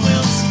Brian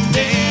Wilson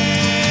did.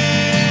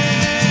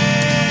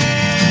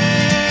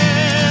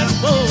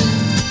 Whoa.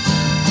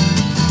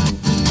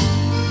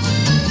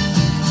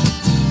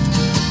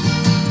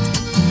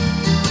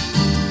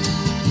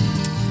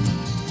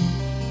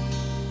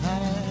 I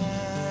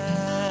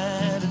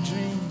had a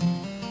dream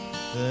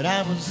that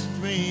I was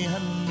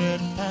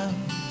 300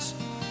 pounds,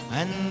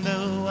 and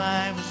though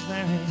I was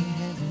very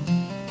heavy,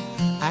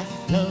 I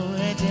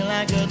floated till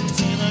I couldn't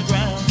see the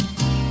ground.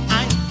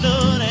 I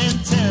floated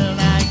till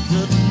I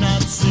could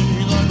not see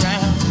the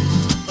ground.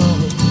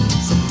 Oh,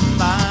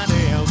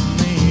 somebody help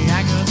me,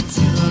 I couldn't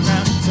see the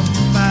ground.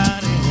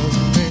 Somebody help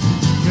me,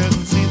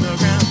 couldn't see the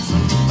ground.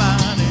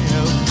 Somebody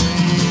help me,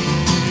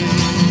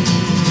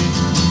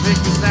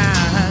 because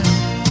I'm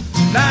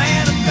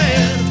lying in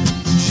bed,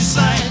 just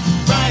like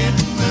Brian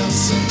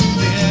Wilson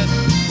did.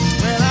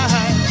 Well,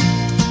 I'm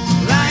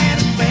lying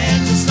in bed,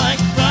 just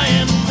like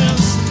Brian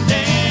Wilson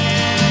did.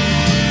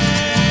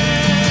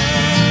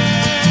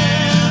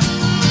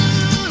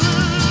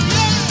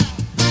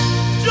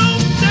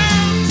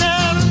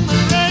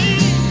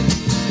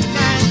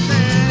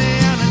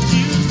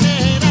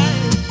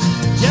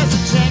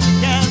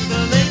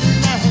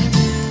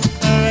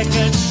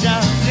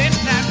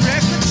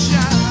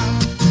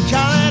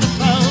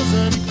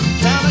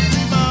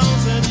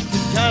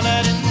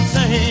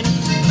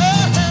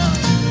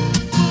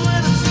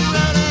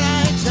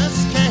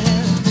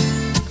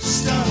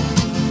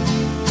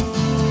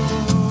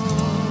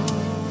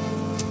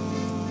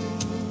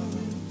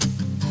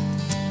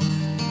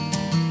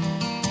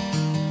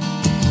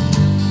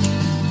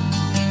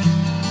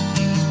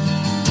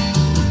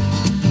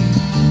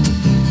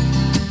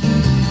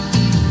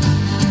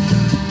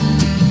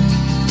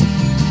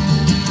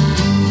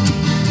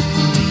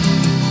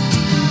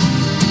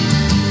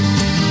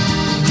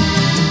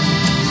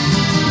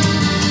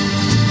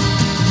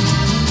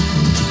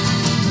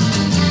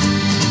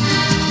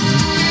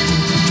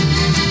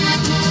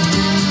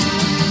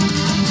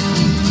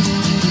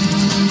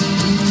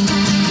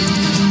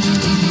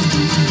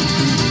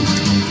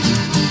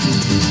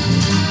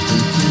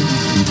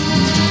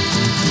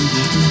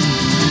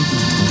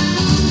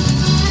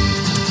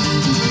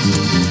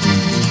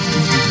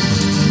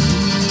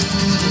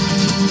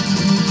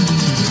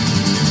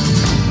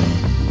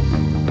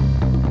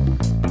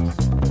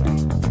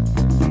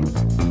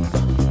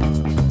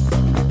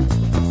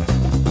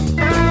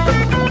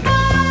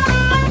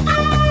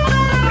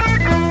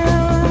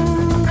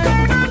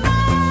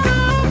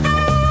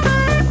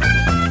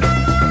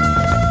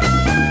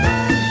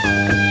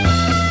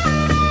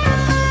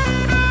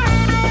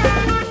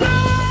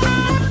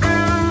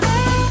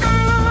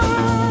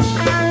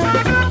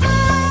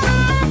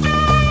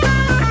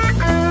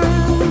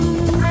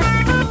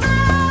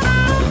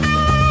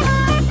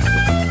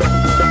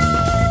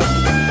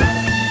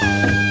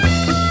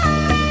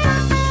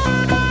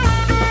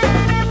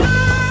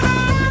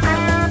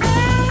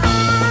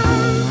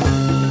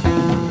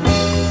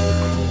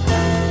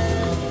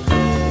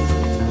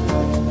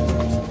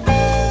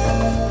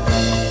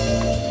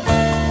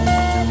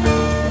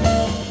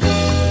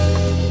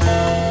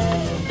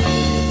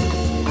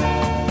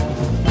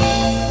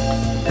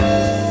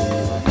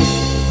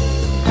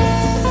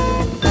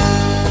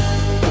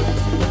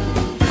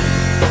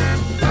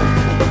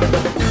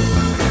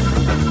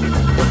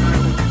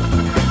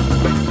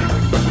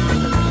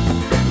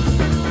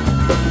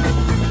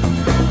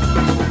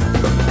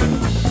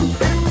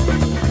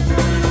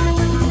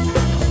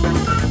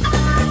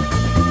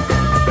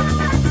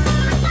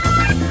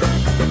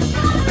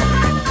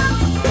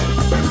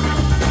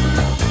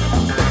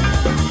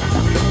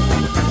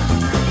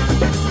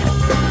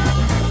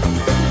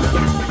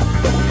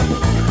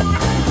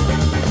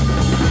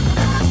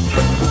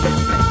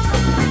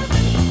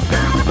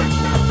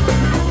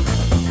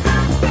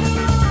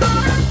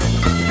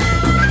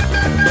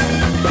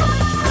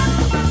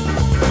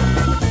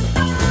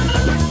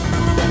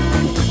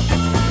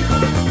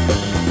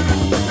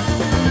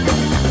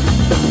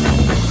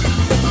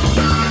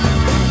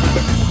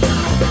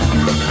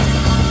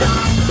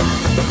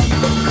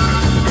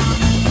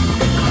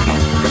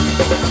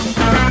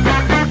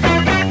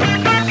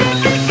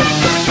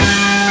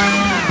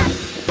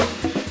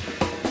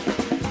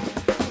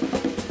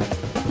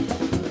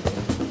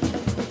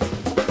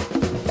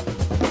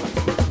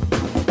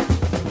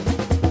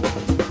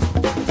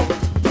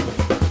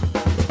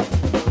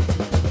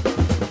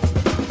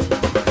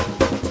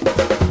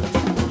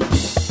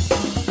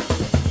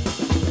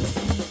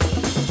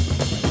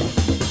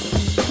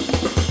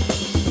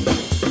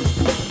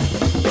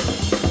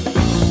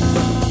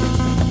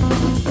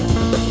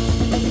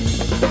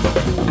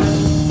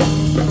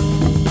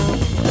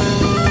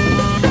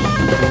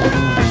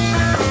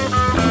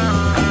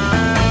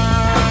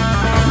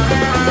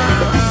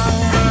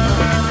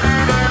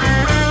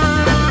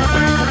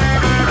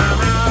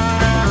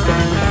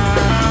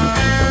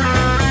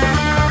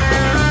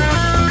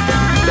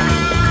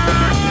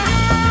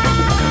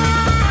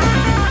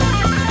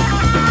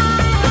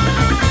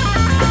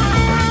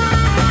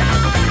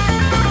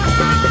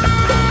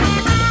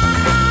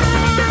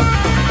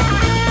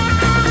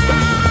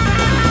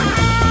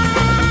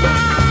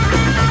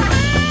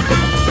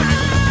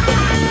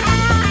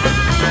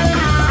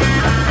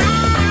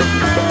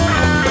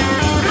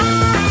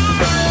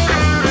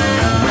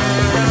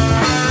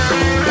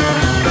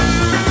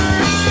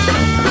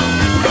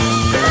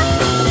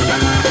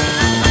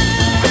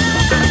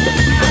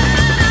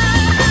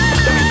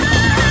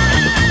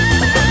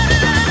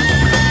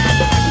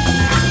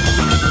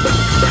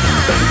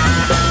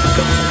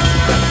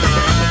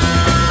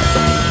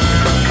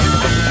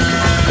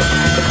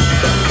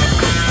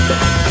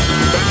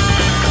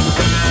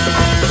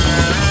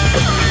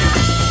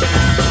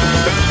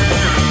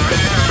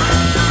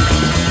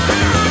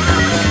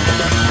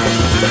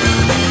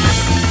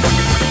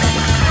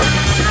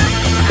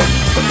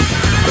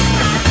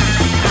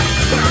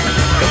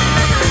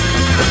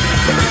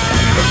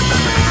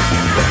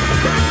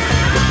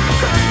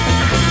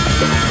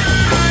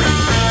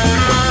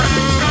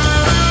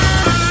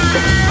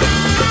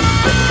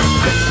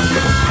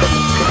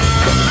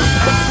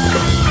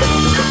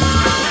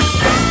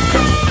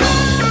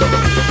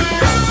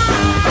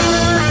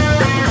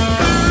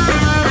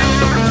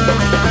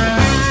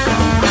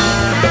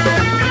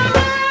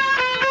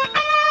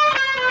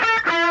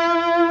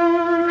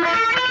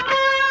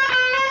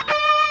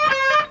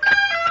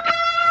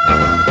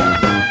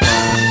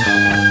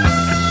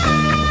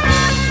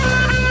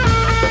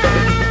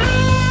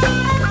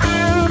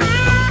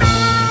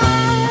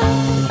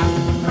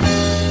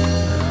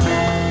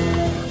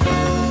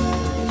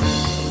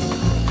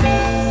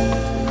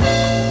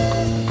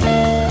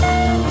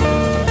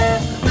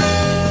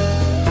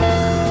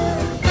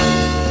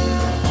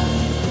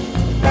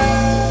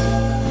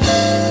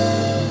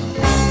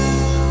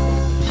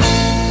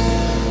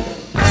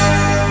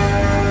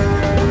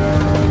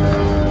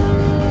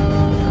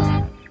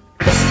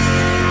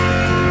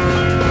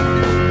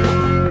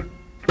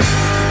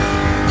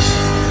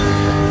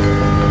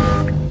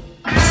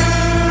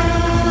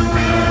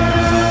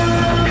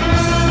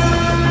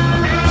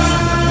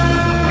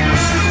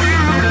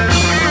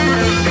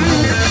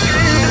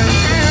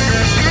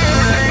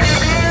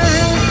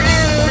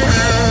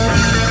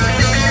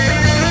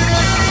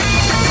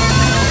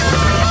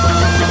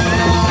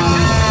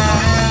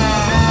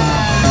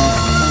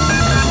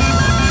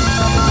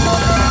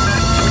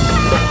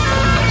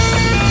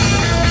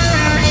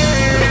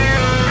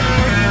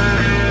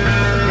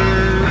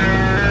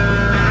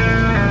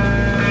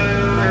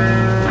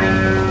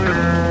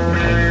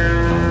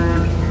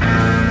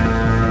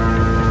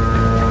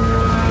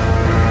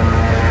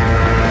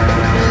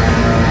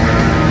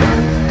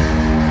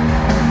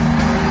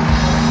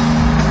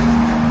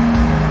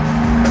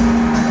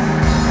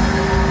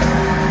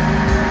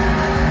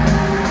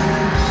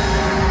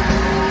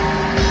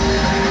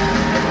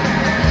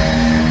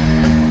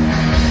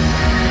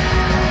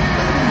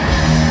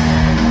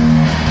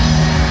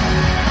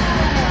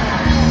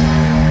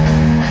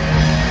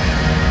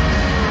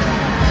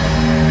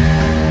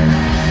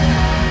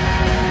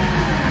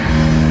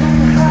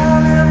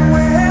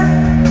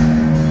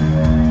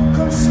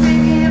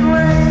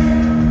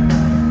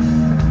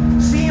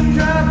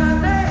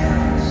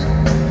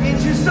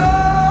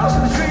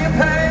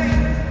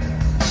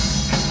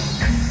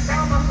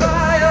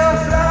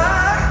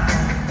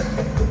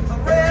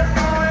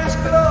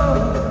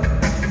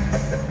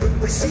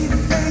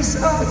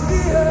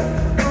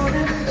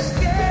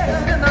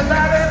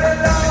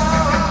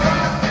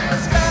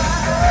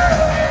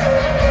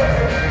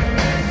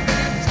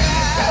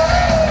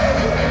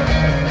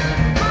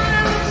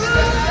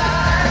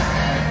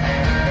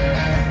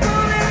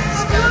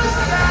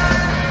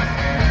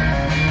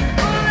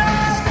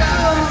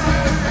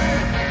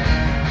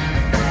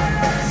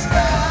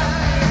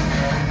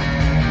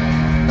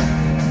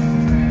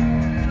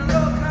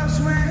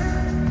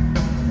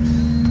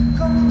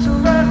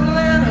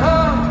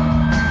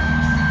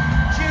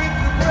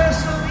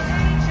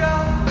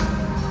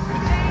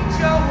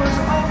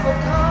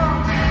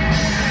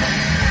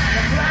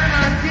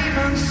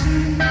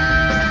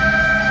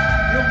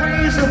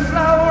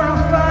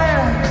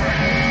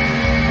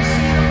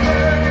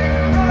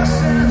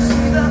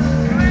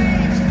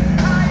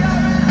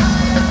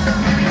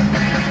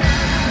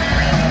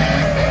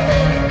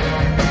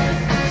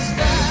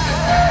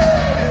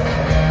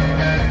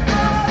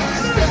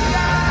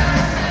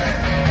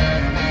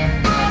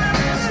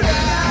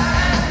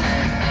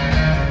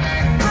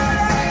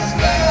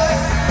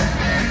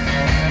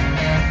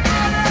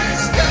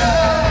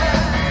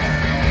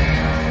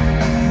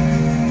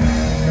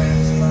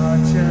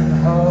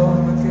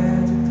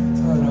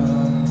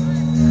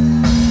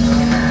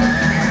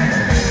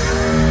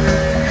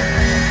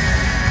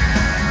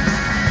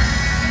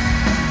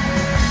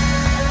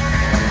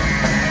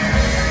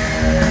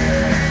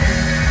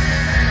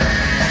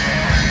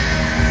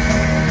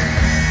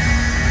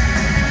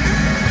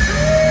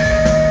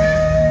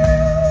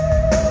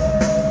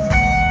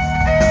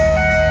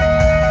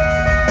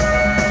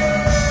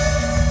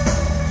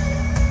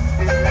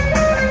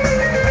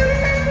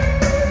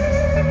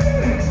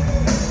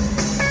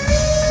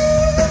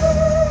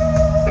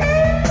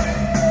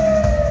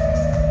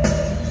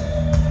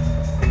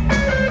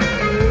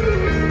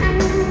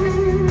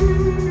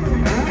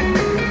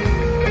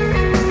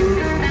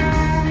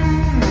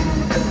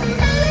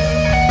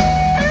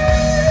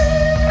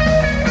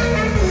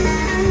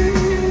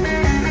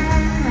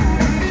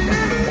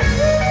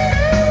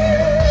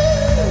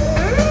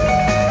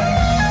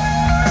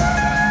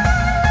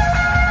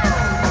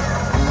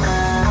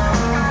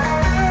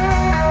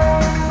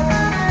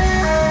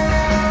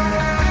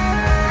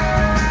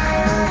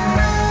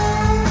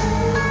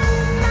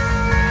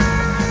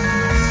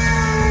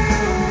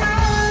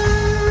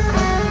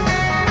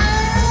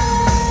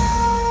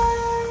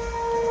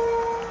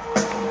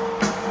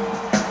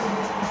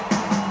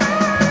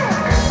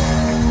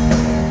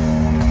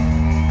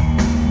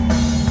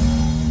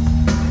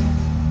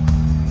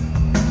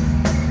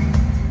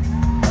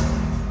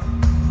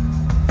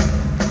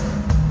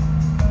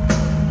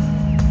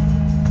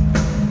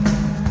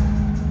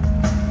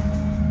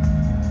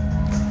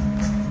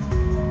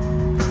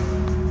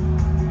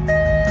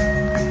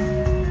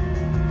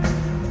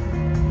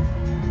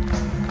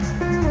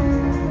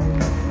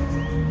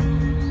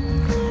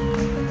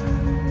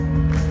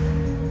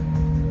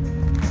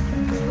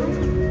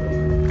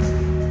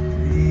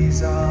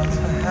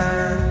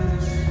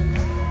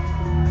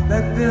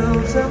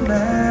 built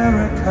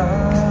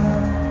America.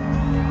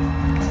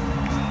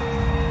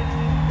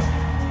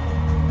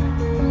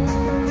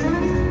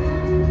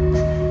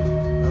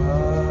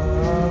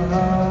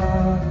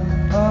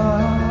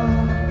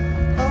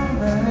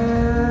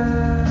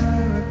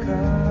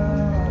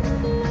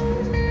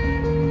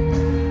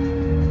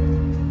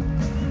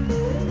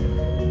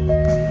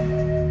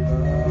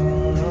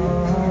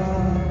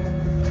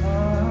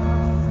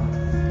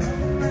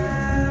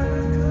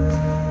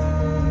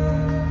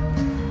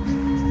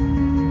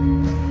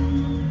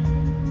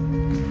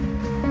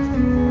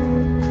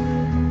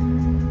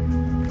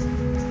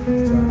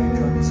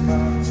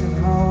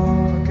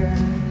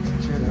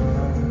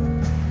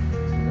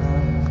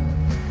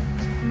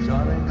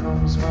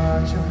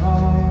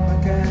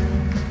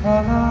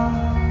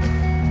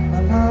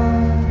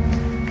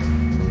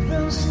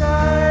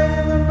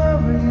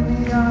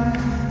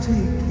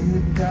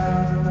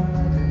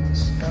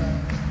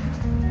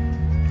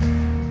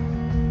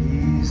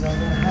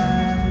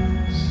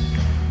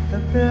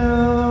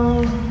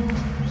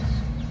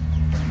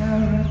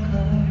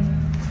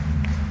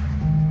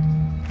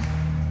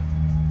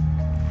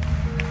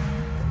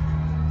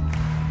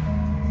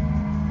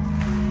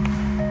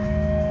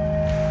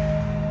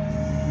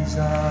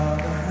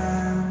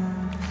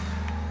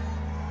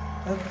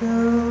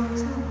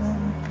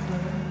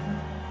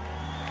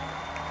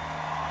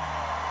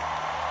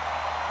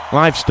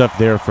 Live stuff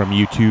there from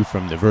U2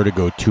 from the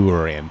Vertigo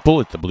Tour and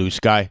Bullet the Blue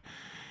Sky.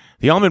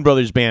 The Allman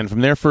Brothers Band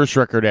from their first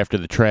record after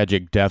the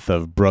tragic death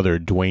of brother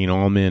Dwayne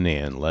Allman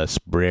and Les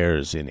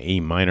Brers in A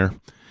minor.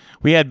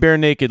 We had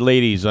Barenaked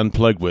Ladies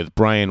unplugged with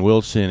Brian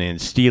Wilson and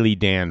Steely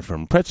Dan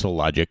from Pretzel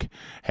Logic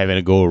having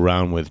a go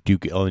around with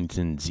Duke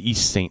Ellington's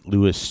East St.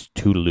 Louis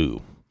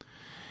Toddle-Loo.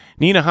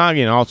 Nina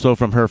Hagen, also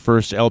from her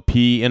first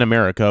LP in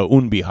America,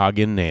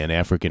 Hagen and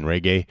African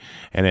Reggae,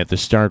 and at the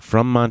start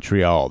from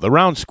Montreal, the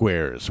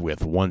RoundSquares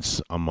with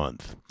Once a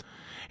Month.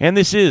 And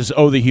this is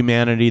Oh the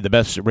Humanity, the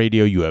best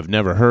radio you have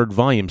never heard,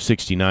 Volume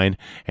 69,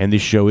 and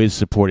this show is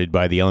supported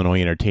by the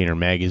Illinois Entertainer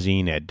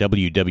magazine at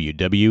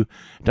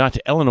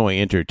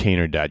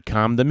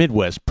www.illinoisentertainer.com, the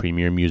Midwest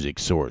premier music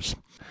source.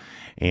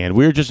 And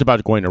we're just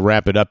about going to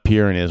wrap it up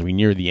here, and as we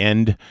near the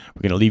end,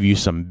 we're going to leave you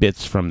some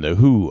bits from The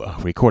Who,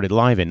 recorded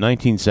live in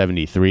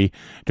 1973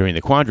 during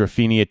the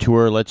Quadrophenia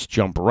Tour. Let's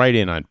jump right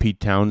in on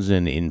Pete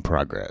Townsend in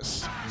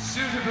progress.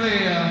 Suitably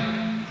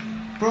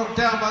brought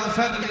down by the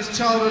fact that his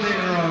childhood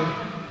hero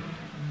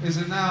is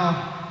a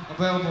now a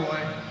bellboy.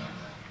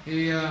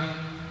 He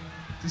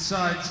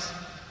decides,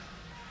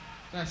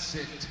 that's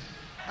it.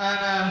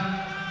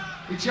 And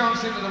he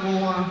jumps into the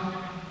water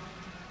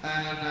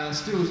and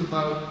steals a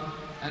boat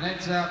and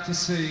heads out to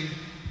sea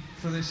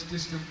for this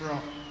distant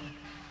rock.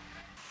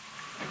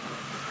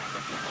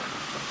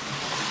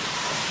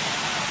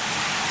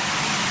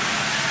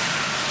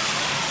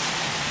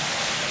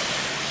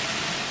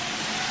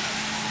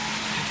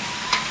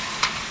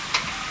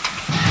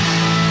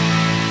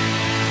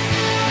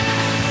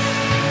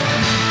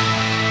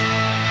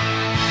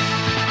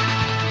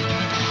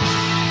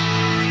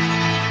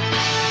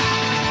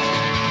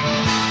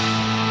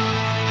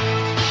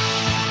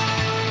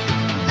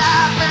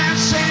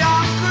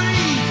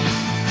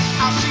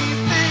 I've seen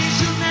things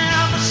you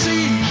never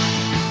see.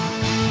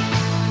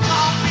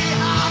 Call me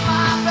how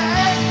I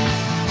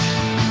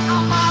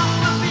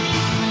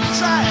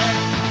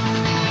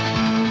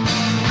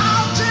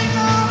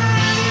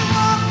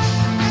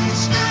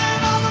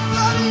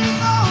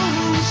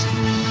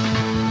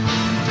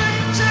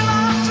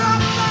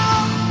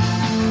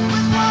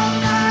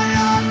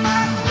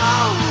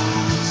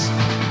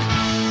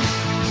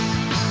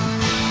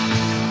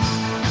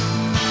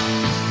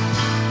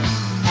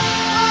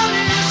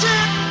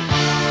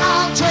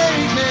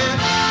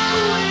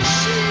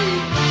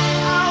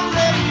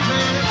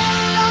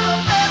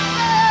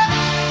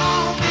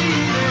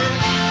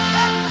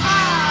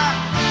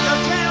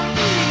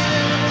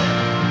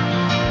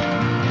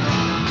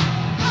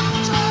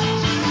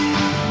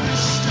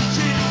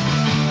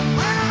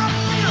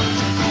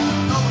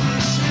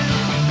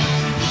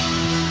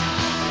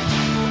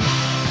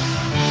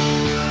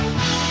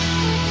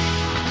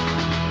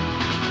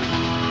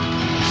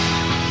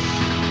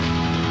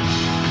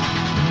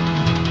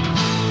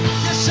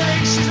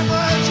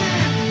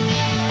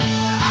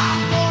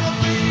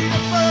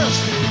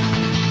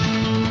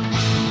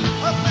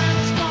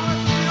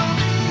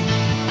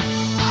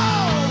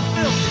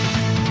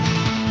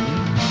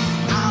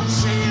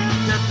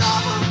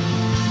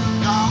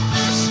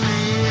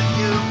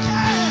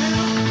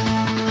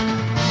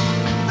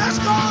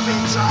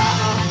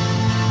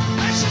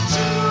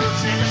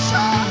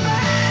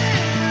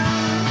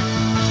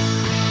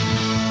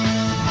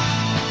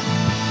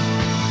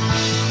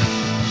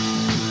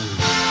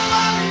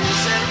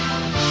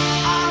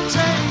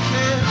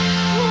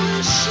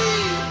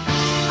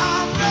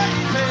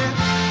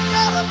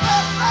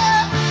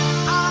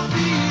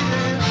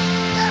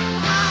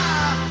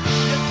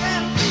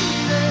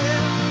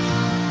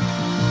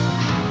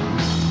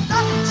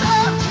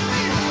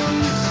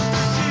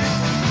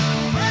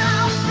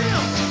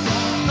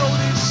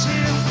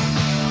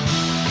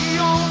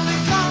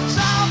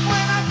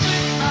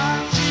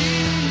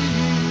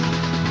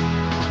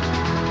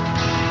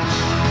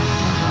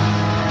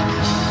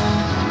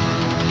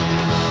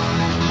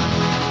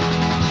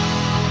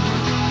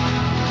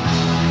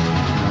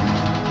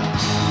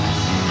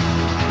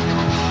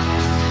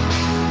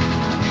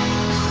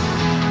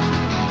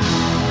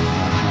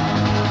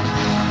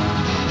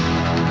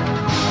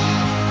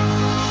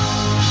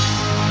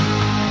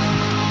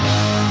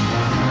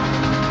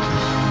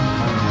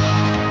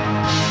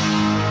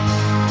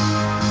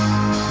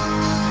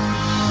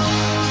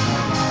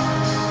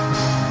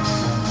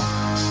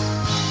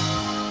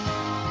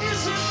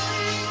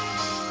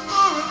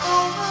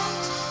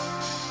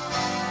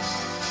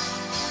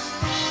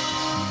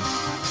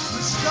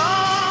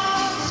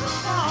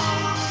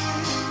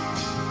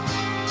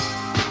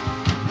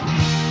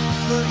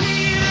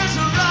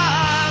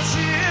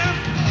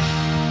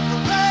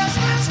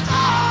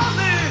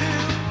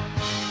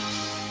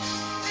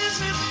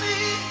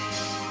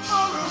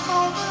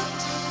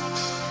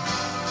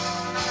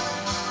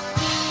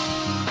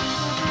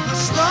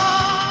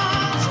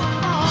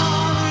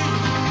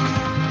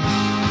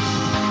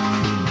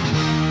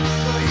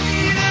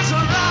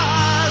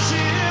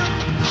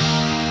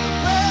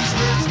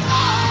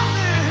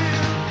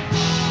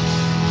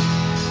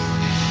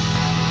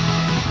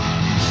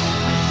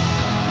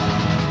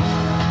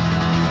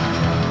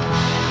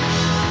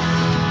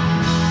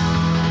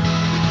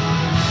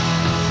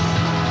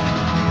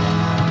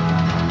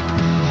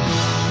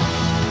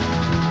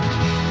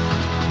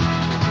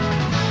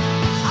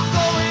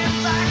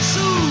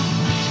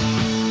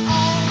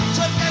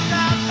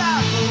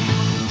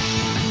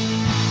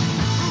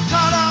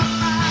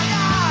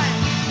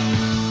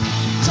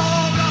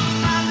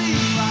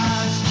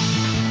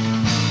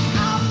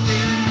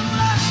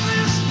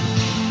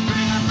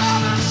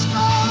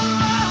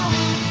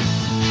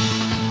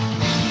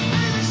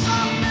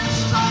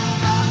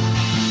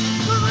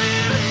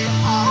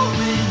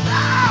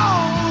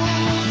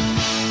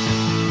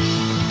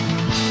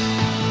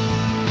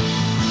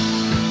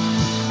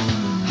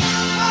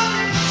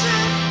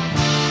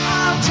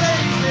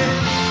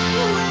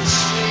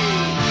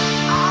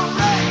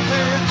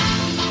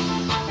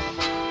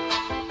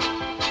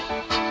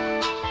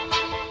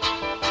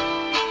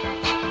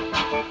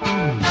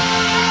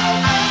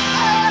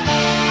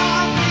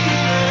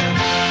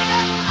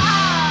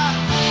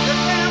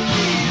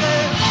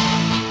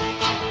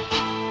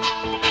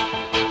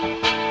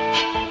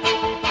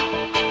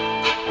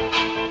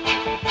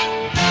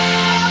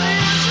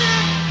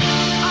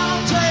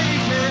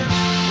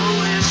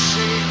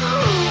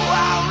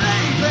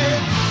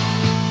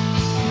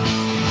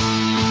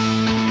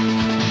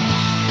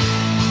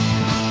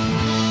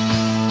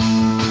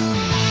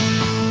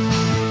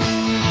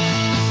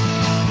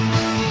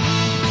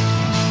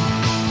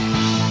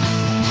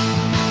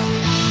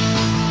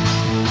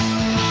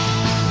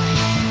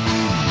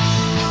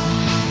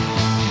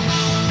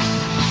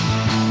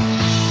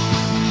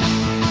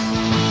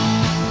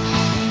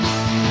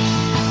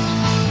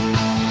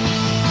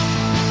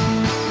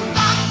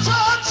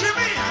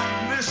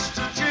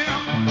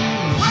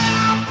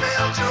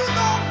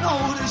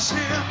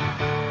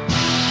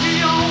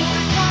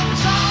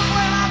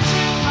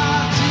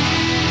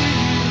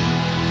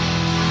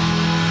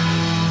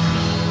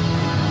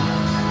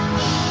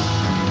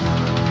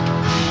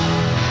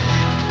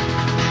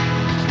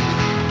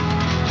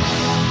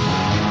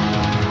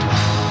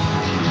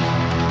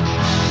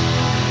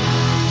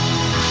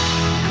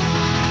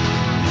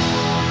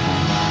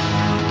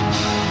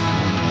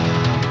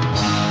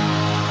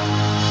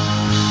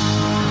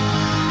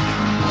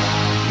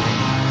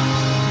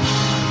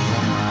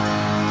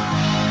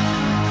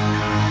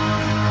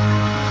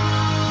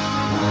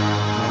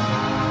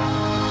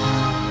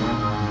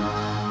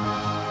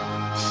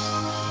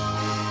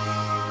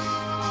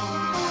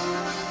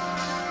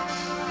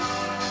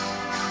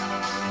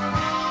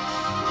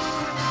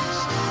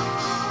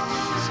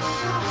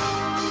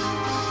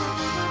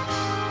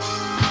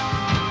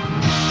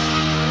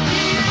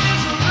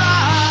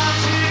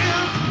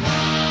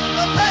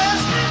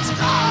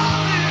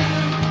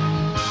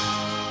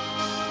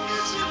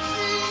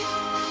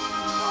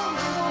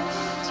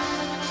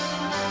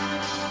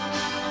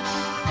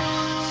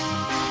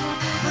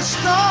the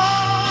storm.